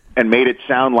 Right. And made it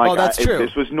sound like that's true.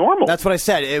 This was normal. That's what I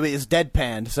said. It was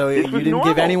deadpanned, so you didn't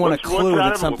give anyone a clue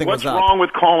that something was up. What's wrong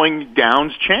with calling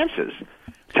Downs chances?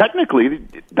 Technically,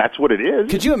 that's what it is.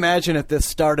 Could you imagine if this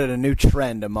started a new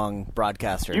trend among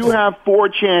broadcasters? You have 4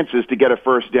 chances to get a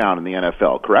first down in the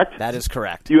NFL, correct? That is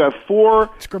correct. You have 4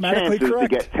 chances to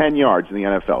get 10 yards in the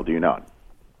NFL, do you not?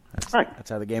 That's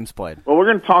how the game's pid. Well, we're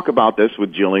going to talk about this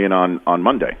with Jillian on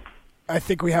Monday. I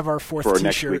think we have our 4th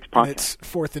T-shirt, and it's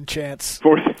 4th and chance.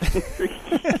 4th.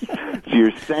 So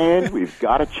you're saying we've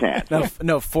got a chance? No,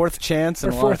 4th chance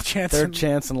and long, 3rd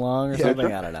chance and long, or something.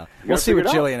 I don't know. We'll see what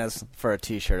Jillian has for a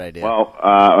T-shirt idea. Well,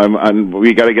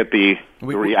 we got to get the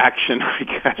reaction, I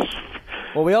guess.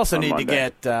 Well, we also need to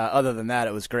get. Other than that,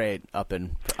 it was great up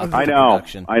in I know.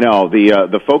 production. I know.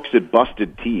 The folks at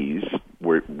Busted Tees,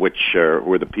 which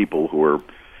were the people who are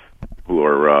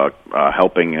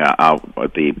helping out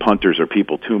with the Punters Are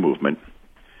People Too movement.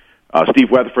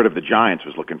 Steve Weatherford of the Giants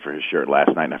was looking for his shirt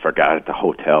last night, and I forgot it at the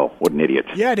hotel. What an idiot.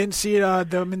 Yeah, I didn't see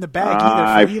them in the bag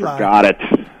either for Eli. I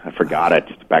forgot it.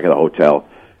 It's back at the hotel.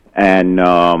 And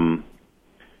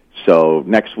so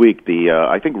next week,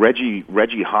 I think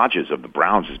Reggie Hodges of the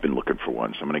Browns has been looking for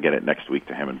one, so I'm going to get it next week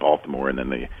to him in Baltimore, and then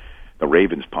the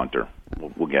Ravens punter,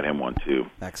 we'll get him one too.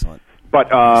 Excellent. But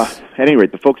at any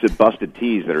rate, the folks at Busted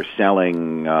Tees that are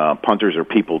selling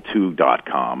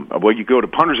puntersarepeople2.com. Well, you go to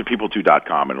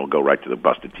puntersarepeople2.com and it'll go right to the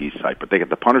Busted Tees site. But they get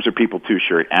the Punters Are People 2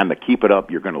 shirt and the Keep It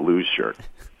Up You're Going to Lose shirt.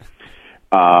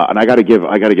 And I got to give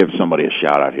somebody a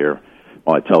shout out here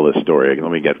while I tell this story.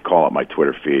 Let me call up my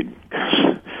Twitter feed.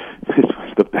 This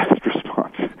was the best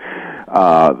response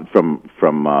from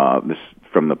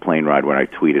the plane ride when I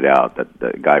tweeted out that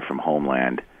the guy from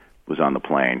Homeland was on the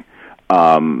plane.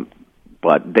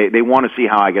 But they want to see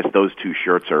how, I guess, those 2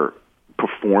 shirts are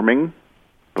performing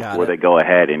before they go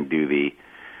ahead and do the,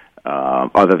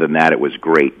 other than that, it was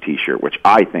great T-shirt, which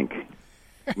I think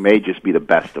may just be the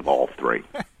best of all 3.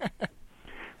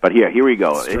 But yeah, here we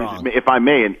go. If I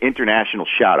may, an international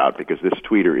shout-out, because this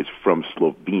tweeter is from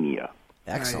Slovenia.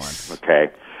 Excellent. Nice. Okay.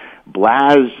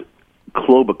 Blaz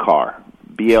Klobuchar,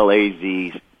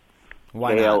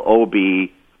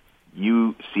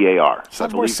 BLAZKLOBUCAR.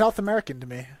 Sounds more South American to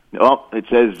me. Well, it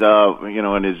says,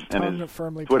 in his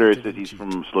Twitter, it says he's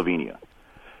from Slovenia.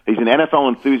 He's an NFL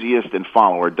enthusiast and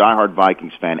follower, diehard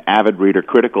Vikings fan, avid reader,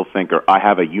 critical thinker. I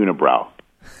have a unibrow.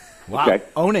 Wow, okay?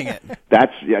 Owning it.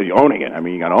 You're owning it. I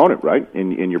mean, you got to own it, right,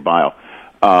 in your bio.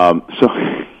 So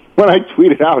when I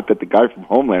tweeted out that the guy from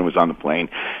Homeland was on the plane,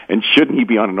 and shouldn't he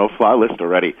be on a no-fly list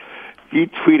already, he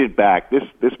tweeted back, this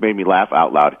made me laugh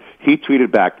out loud. He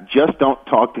tweeted back, just don't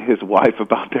talk to his wife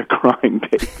about their crying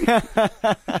baby.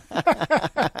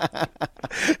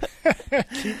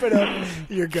 Keep it up.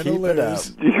 You're going to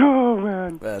lose. Oh,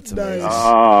 man. That's amazing. Nice.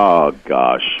 Oh,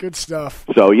 gosh. Good stuff.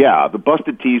 So, yeah, the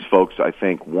Busted Tees folks, I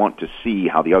think, want to see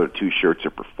how the other 2 shirts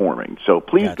are performing. So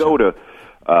please go to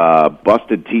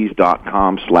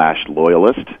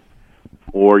bustedtees.com/loyalist,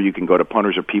 or you can go to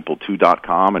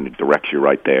puntersarepeople2.com, and it directs you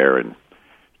right there, and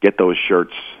get those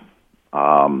shirts.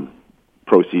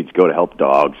 Proceeds go to help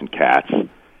dogs and cats,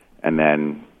 and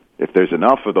then if there's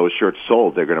enough of those shirts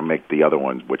sold, they're going to make the other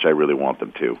ones, which I really want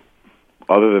them to.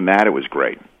 Other than that, it was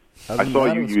great. I saw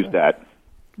you use that.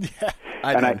 Yeah,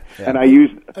 I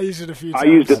used it a few times. I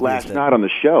used it last night on the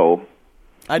show.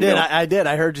 I did. I did.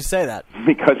 I heard you say that.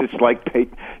 Because it's like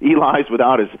Eli's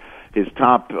without his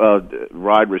top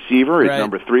wide receiver, his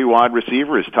number 3 wide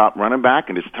receiver, his top running back,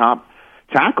 and his top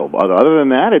tackle. But other than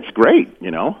that, it's great.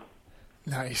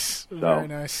 Nice, very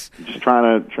nice. Just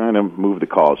trying to move the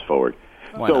cause forward.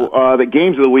 So the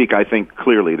games of the week, I think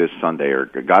clearly this Sunday are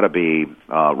got to be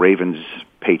Ravens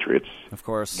Patriots. Of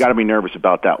course, got to be nervous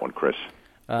about that one, Chris.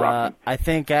 I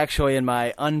think actually in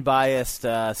my unbiased,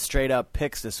 straight-up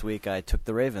picks this week, I took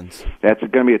the Ravens. That's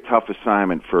going to be a tough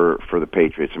assignment for the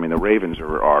Patriots. I mean, the Ravens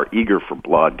are eager for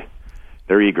blood.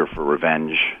 They're eager for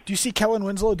revenge. Do you see Kellen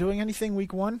Winslow doing anything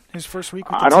week 1, his first week?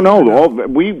 I don't know.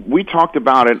 We talked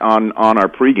about it on our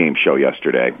pregame show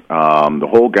yesterday. The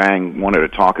whole gang wanted to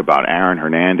talk about Aaron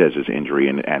Hernandez's injury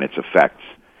and its effects,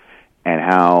 and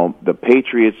how the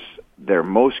Patriots, they're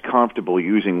most comfortable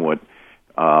using what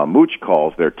Mooch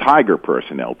calls their tiger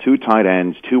personnel, 2 tight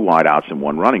ends, 2 wideouts, and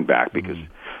 1 running back, because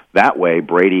that way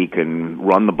Brady can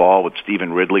run the ball with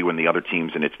Stephen Ridley when the other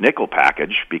team's in its nickel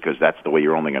package, because that's the way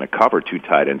you're only going to cover 2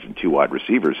 tight ends and 2 wide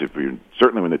receivers,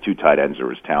 certainly when the 2 tight ends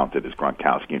are as talented as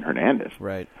Gronkowski and Hernandez.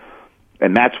 Right.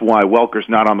 And that's why Welker's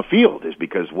not on the field, is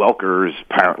because Welker is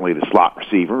apparently the slot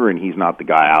receiver, and he's not the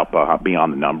guy out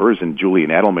beyond the numbers, and Julian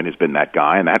Edelman has been that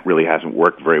guy, and that really hasn't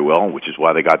worked very well, which is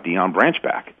why they got Deion Branch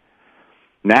back.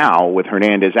 Now, with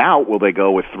Hernandez out, will they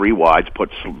go with 3 wides, put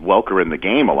Welker in the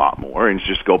game a lot more, and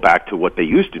just go back to what they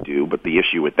used to do? But the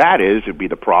issue with that is it'd be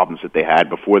the problems that they had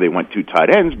before they went 2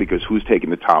 tight ends, because who's taking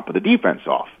the top of the defense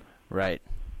off? Right.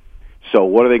 So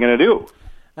what are they going to do?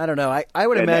 I don't know. I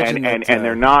would imagine and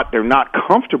they're not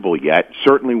comfortable yet,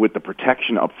 certainly with the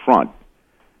protection up front.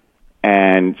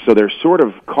 And so they're sort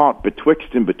of caught betwixt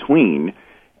and between.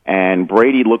 And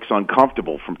Brady looks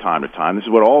uncomfortable from time to time. This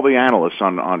is what all the analysts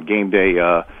on game day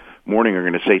morning are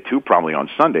going to say too, probably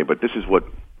on Sunday. But this is what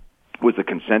was the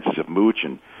consensus of Mooch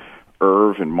and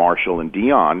Irv and Marshall and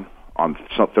Deion on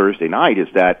Thursday night, is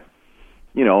that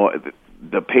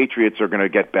the Patriots are going to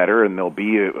get better and they'll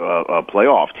be a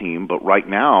playoff team. But right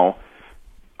now,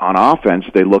 on offense,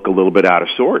 they look a little bit out of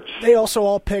sorts. They also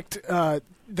all picked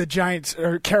the Giants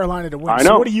or Carolina to win. I know.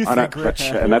 So what do you think, Rich?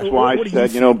 And that's why I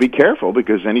said, be careful,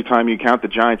 because anytime you count the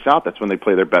Giants out, that's when they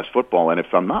play their best football. And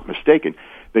if I'm not mistaken,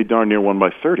 they darn near won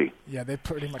by 30. Yeah, they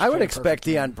pretty much. I would expect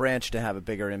Deion Branch to have a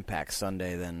bigger impact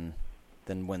Sunday than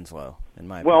Winslow, in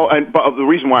my opinion. But the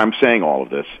reason why I'm saying all of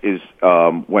this is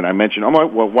when I mentioned,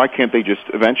 why can't they just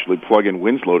eventually plug in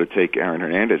Winslow to take Aaron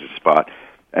Hernandez's spot?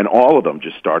 And all of them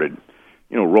just started,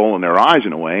 rolling their eyes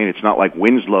in a way. And it's not like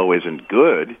Winslow isn't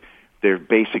good. They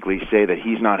basically say that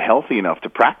he's not healthy enough to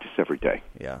practice every day.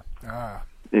 Yeah.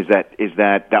 Is that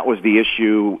was the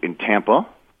issue in Tampa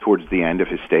towards the end of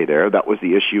his stay there. That was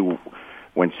the issue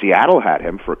when Seattle had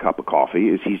him for a cup of coffee,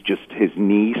 is his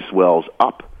knee swells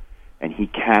up and he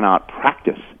cannot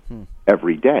practice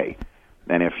every day.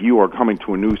 And if you are coming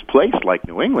to a new place like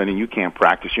New England and you can't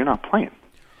practice, you're not playing.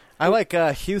 I like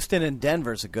Houston and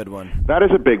Denver's a good one. That is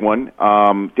a big one.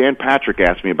 Dan Patrick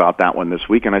asked me about that one this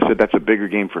week, and I said that's a bigger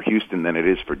game for Houston than it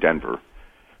is for Denver.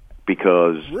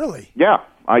 Because really? Yeah,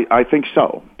 I think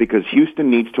so. Because Houston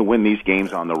needs to win these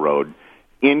games on the road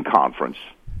in conference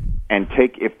and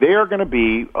if they are going to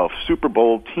be a Super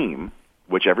Bowl team,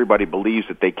 which everybody believes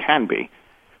that they can be,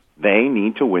 they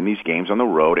need to win these games on the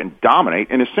road and dominate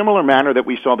in a similar manner that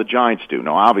we saw the Giants do.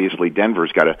 Now, obviously,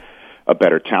 Denver's got a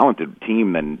better talented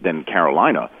team than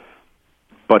Carolina.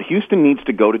 But Houston needs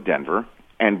to go to Denver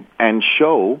and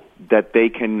show that they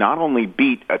can not only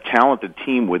beat a talented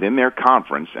team within their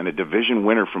conference and a division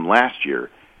winner from last year,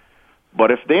 but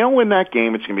if they don't win that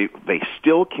game, it's going to be they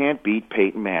still can't beat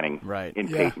Peyton Manning in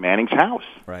Peyton Manning's house.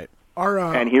 Right.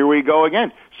 And here we go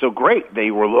again. So great. They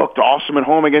looked awesome at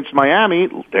home against Miami.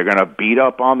 They're going to beat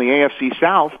up on the AFC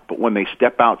South, but when they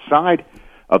step outside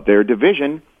of their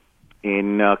division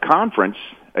in conference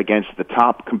against the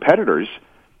top competitors,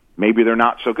 maybe they're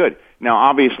not so good. Now,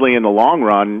 obviously, in the long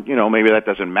run, maybe that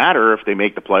doesn't matter if they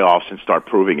make the playoffs and start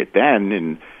proving it then,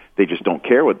 and they just don't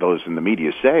care what those in the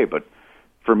media say. But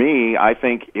for me, I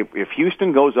think if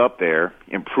Houston goes up there,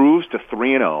 improves to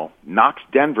 3-0, knocks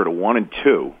Denver to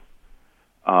 1-2,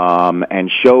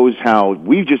 and shows how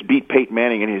we just beat Peyton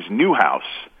Manning in his new house,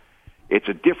 it's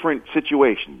a different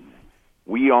situation.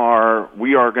 We are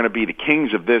going to be the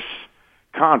kings of this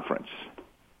conference.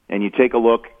 And you take a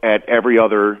look at every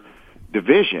other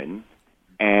division,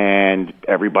 and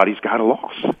everybody's got a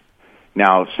loss.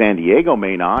 Now, San Diego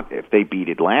may not. If they beat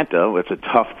Atlanta, it's a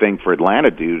tough thing for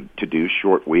Atlanta to do.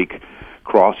 Short week,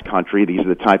 cross country. These are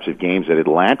the types of games that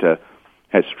Atlanta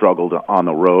has struggled on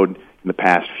the road in the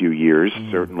past few years.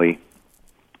 Certainly,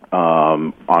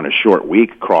 on a short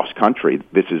week, cross country.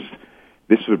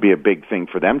 This would be a big thing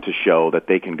for them to show that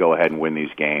they can go ahead and win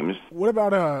these games. What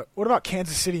about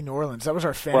Kansas City, New Orleans? That was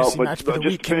our fantasy match for the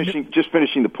week. Just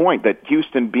finishing the point that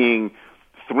Houston being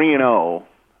 3-0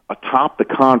 atop the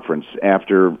conference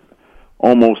after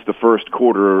almost the first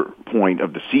quarter point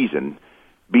of the season,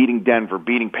 beating Denver,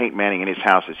 beating Peyton Manning in his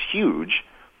house is huge.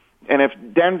 And if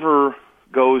Denver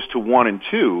goes to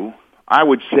 1-2, I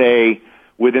would say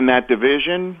within that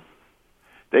division,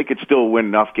 they could still win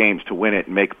enough games to win it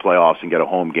and make playoffs and get a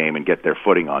home game and get their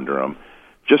footing under them.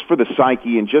 Just for the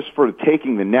psyche and just for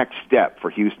taking the next step for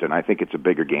Houston, I think it's a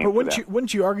bigger game. But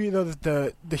wouldn't you argue though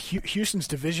that the Houston's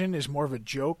division is more of a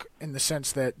joke in the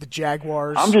sense that the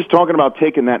Jaguars? I'm just talking about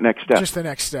taking that next step. Just the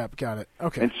next step. Got it.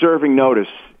 Okay. And serving notice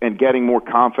and getting more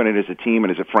confident as a team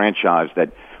and as a franchise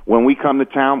that when we come to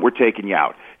town, we're taking you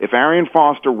out. If Arian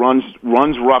Foster runs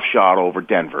roughshod over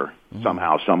Denver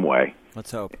somehow, some way.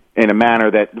 Let's hope. In a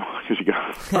manner that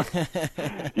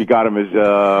you got him as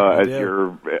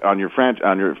your on your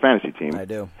fantasy team. I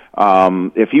do.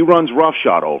 If he runs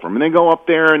roughshod over him, and they go up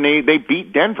there and they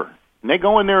beat Denver, and they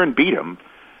go in there and beat him,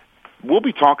 we'll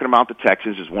be talking about the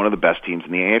Texans as one of the best teams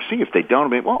in the AFC. If they don't, I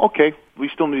mean, well, okay, we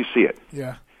still need to see it.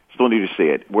 Yeah. Still need to see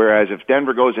it. Whereas if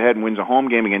Denver goes ahead and wins a home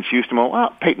game against Houston,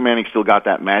 well, Peyton Manning still got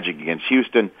that magic against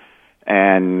Houston,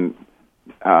 and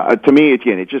to me,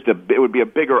 again, it would be a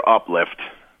bigger uplift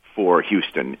for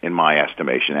Houston in my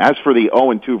estimation. As for the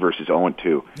 0-2 versus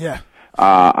 0-2, yeah,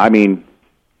 I mean,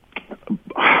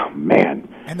 man,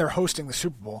 and they're hosting the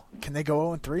Super Bowl. Can they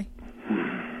go 0-3?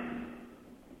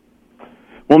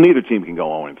 Well, neither team can go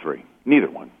 0-3. Neither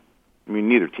one. I mean,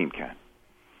 neither team can.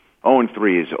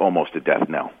 0-3 is almost a death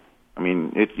knell. I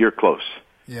mean, you're close.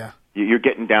 Yeah. You're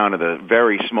getting down to the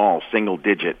very small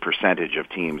single-digit percentage of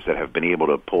teams that have been able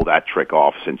to pull that trick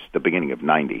off since the beginning of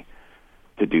 '90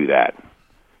 to do that.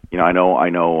 You know, I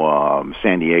know.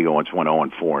 San Diego once went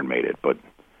 0-4 and made it, but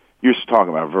you're just talking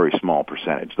about a very small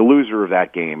percentage. The loser of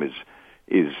that game is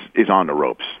on the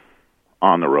ropes,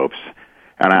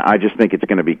 and I just think it's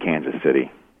going to be Kansas City.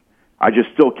 I just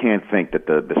still can't think that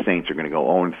the Saints are going to go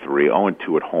 0-3,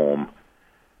 0-2 at home.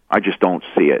 I just don't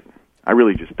see it. I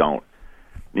really just don't.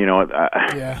 You know,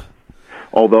 yeah.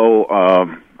 Although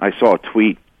I saw a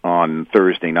tweet on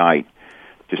Thursday night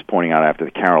just pointing out after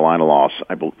the Carolina loss,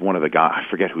 one of the guys,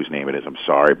 I forget whose name it is, I'm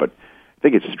sorry, but I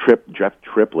think it's Jeff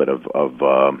Triplett of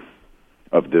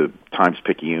the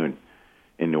Times-Picayune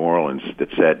in New Orleans that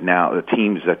said now the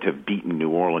teams that have beaten New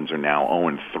Orleans are now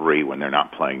 0-3 when they're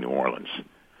not playing New Orleans.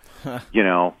 You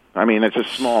know, I mean, it's a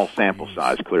small sample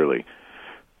size, clearly.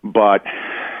 But,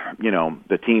 you know,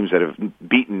 the teams that have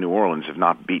beaten New Orleans have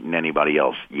not beaten anybody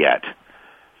else yet.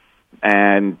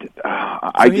 And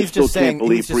I just still can't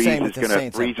believe Breeze is going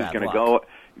to go.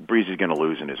 Breeze is going to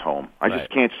lose in his home. I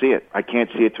just can't see it. I can't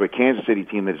see it to a Kansas City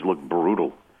team that has looked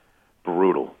brutal.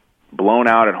 Blown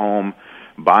out at home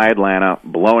by Atlanta,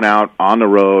 blown out on the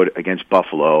road against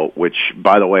Buffalo, which,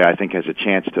 by the way, I think has a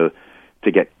chance to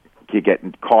get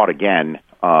caught again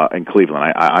in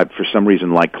Cleveland. I for some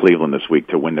reason like Cleveland this week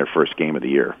to win their first game of the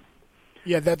year.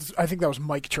 Yeah, I think that was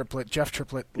Jeff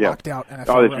Triplett, locked out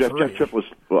NFL referee. Jeff Triplett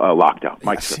was locked out.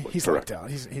 Mike Triplett, he's correct. locked out.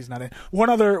 He's not in.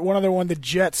 One other one. The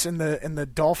Jets and the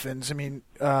Dolphins. I mean,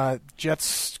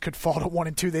 Jets could fall to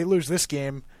 1-2. They lose this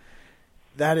game.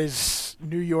 That is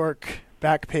New York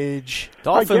back page.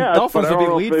 Dolphins would be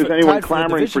lead. There's anyone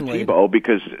clamoring for Tebow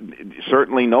because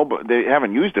certainly they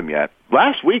haven't used him yet.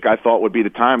 Last week I thought would be the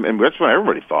time, and that's what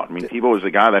everybody thought. I mean, Tebow is the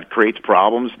guy that creates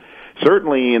problems.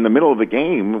 Certainly in the middle of the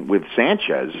game with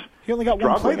Sanchez. He only got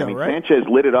one play, though, right? Sanchez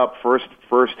lit it up first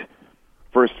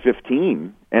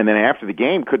 15, and then after the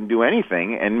game couldn't do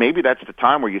anything, and maybe that's the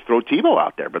time where you throw Tebow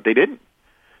out there, but they didn't.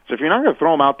 So if you're not going to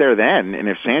throw him out there then, and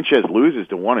if Sanchez loses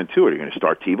to 1-2, are you going to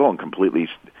start Tebow and completely...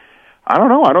 I don't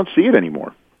know. I don't see it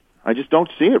anymore. I just don't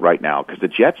see it right now because the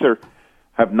Jets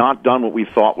have not done what we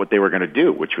thought what they were going to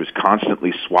do, which was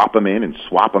constantly swap them in and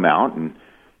swap them out, and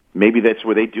maybe that's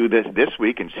where they do this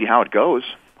week and see how it goes.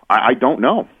 I don't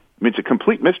know. I mean, it's a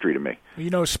complete mystery to me. You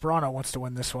know, Sperano wants to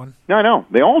win this one. No, I know.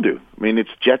 They all do. I mean,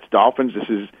 it's Jets Dolphins. This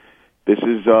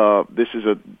is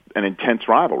an intense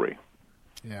rivalry.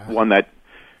 Yeah. One that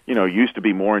used to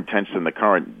be more intense than the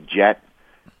current Jet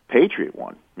Patriot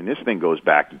one. I mean, this thing goes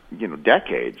back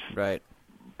decades. Right.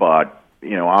 But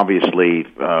obviously,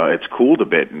 it's cooled a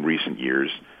bit in recent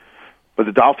years. But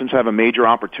the Dolphins have a major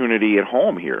opportunity at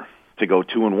home here to go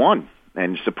 2-1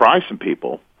 and surprise some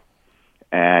people.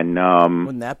 and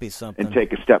wouldn't that be something? And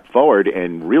take a step forward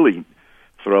and really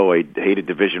throw a hated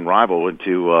division rival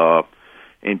into a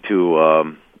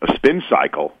spin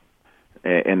cycle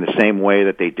in the same way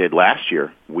that they did last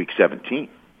year, Week 17.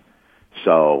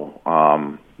 So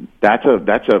that's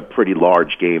a pretty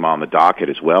large game on the docket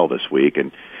as well this week.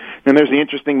 And then there's the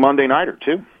interesting Monday Nighter,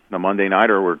 too. The Monday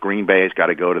Nighter where Green Bay has got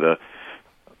to go to the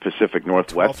Pacific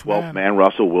Northwest 12th man,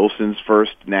 Russell Wilson's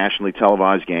first nationally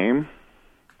televised game.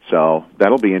 So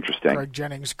that'll be interesting. Greg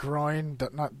Jennings' groin,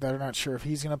 they're not sure if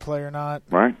he's going to play or not.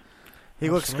 Right. He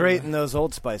looks great in those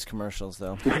Old Spice commercials,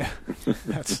 though. Yeah,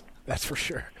 that's for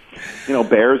sure. You know,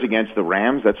 Bears against the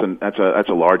Rams. That's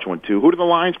a large one too. Who do the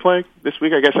Lions play this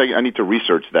week? I guess I need to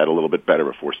research that a little bit better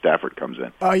before Stafford comes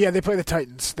in. Yeah, they play the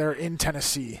Titans. They're in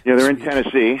Tennessee. Yeah, they're in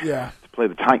Tennessee. Yeah, to play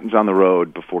the Titans on the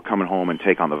road before coming home and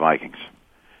take on the Vikings.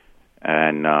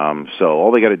 And so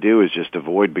all they got to do is just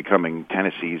avoid becoming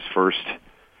Tennessee's first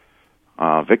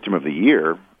victim of the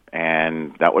year,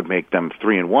 and that would make them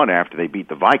 3-1 after they beat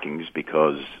the Vikings,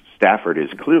 because Stafford is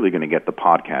clearly going to get the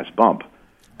podcast bump.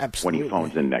 Absolutely. When he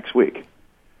phones in next week. You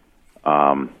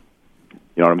know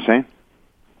what I'm saying?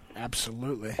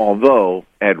 Absolutely. Although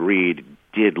Ed Reed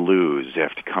did lose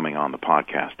after coming on the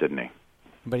podcast, didn't he?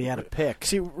 But he had a pick.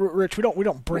 See, Rich, we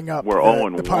don't bring up the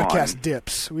podcast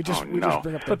dips. We just bring up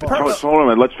the hold on a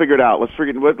minute. Let's figure it out.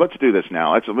 Let's do this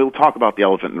now. We'll talk about the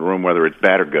elephant in the room, whether it's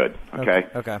bad or good. Okay.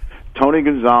 Okay. Tony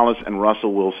Gonzalez and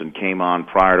Russell Wilson came on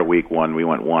prior to Week 1. We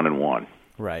went 1-1.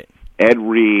 Right. Ed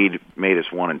Reed made us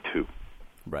 1-2.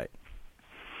 Right.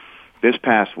 This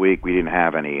past week, we didn't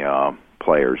have any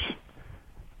players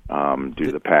due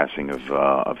to the passing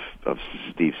of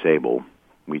Steve Sable.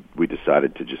 We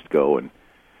decided to just go and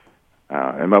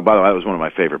by the way, that was one of my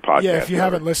favorite podcasts. Yeah, if you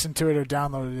haven't listened to it or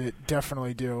downloaded it,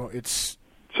 definitely do. It's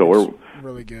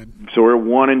really good. So we're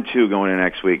 1-2 going into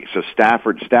next week. So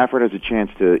Stafford has a chance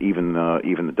to even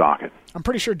the docket. I'm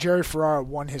pretty sure Jerry Ferrara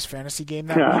won his fantasy game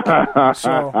that week.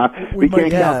 So we can't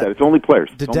count that. It's only players.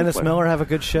 Did Dennis Miller have a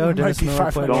good show? Dennis Miller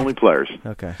It's only players.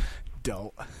 Okay.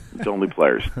 Dope. It's only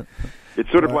players. It's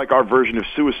sort of like our version of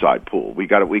Suicide Pool. We've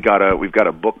got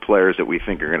to book players that we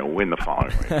think are going to win the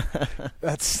following week.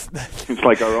 It's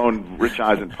like our own Rich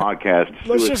Eisen podcast.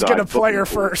 Let's just get a player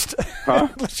pool. first. Huh?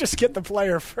 Let's just get the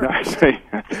player first.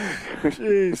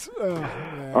 Jeez.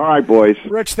 Oh, all right, boys.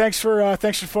 Rich, thanks for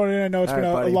phoning in. I know it's been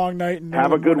a long night. And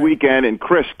have a good weekend. And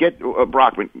Chris, get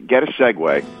Brockman, get a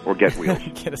Segway or get wheels.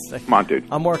 Get a Segway. Come on, dude.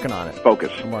 I'm working on it.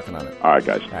 Focus. I'm working on it. All right,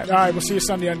 guys. All right, we'll see you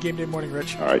Sunday on Game Day Morning,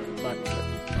 Rich. All right. Bye.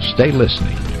 Stay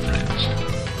listening,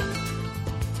 friends.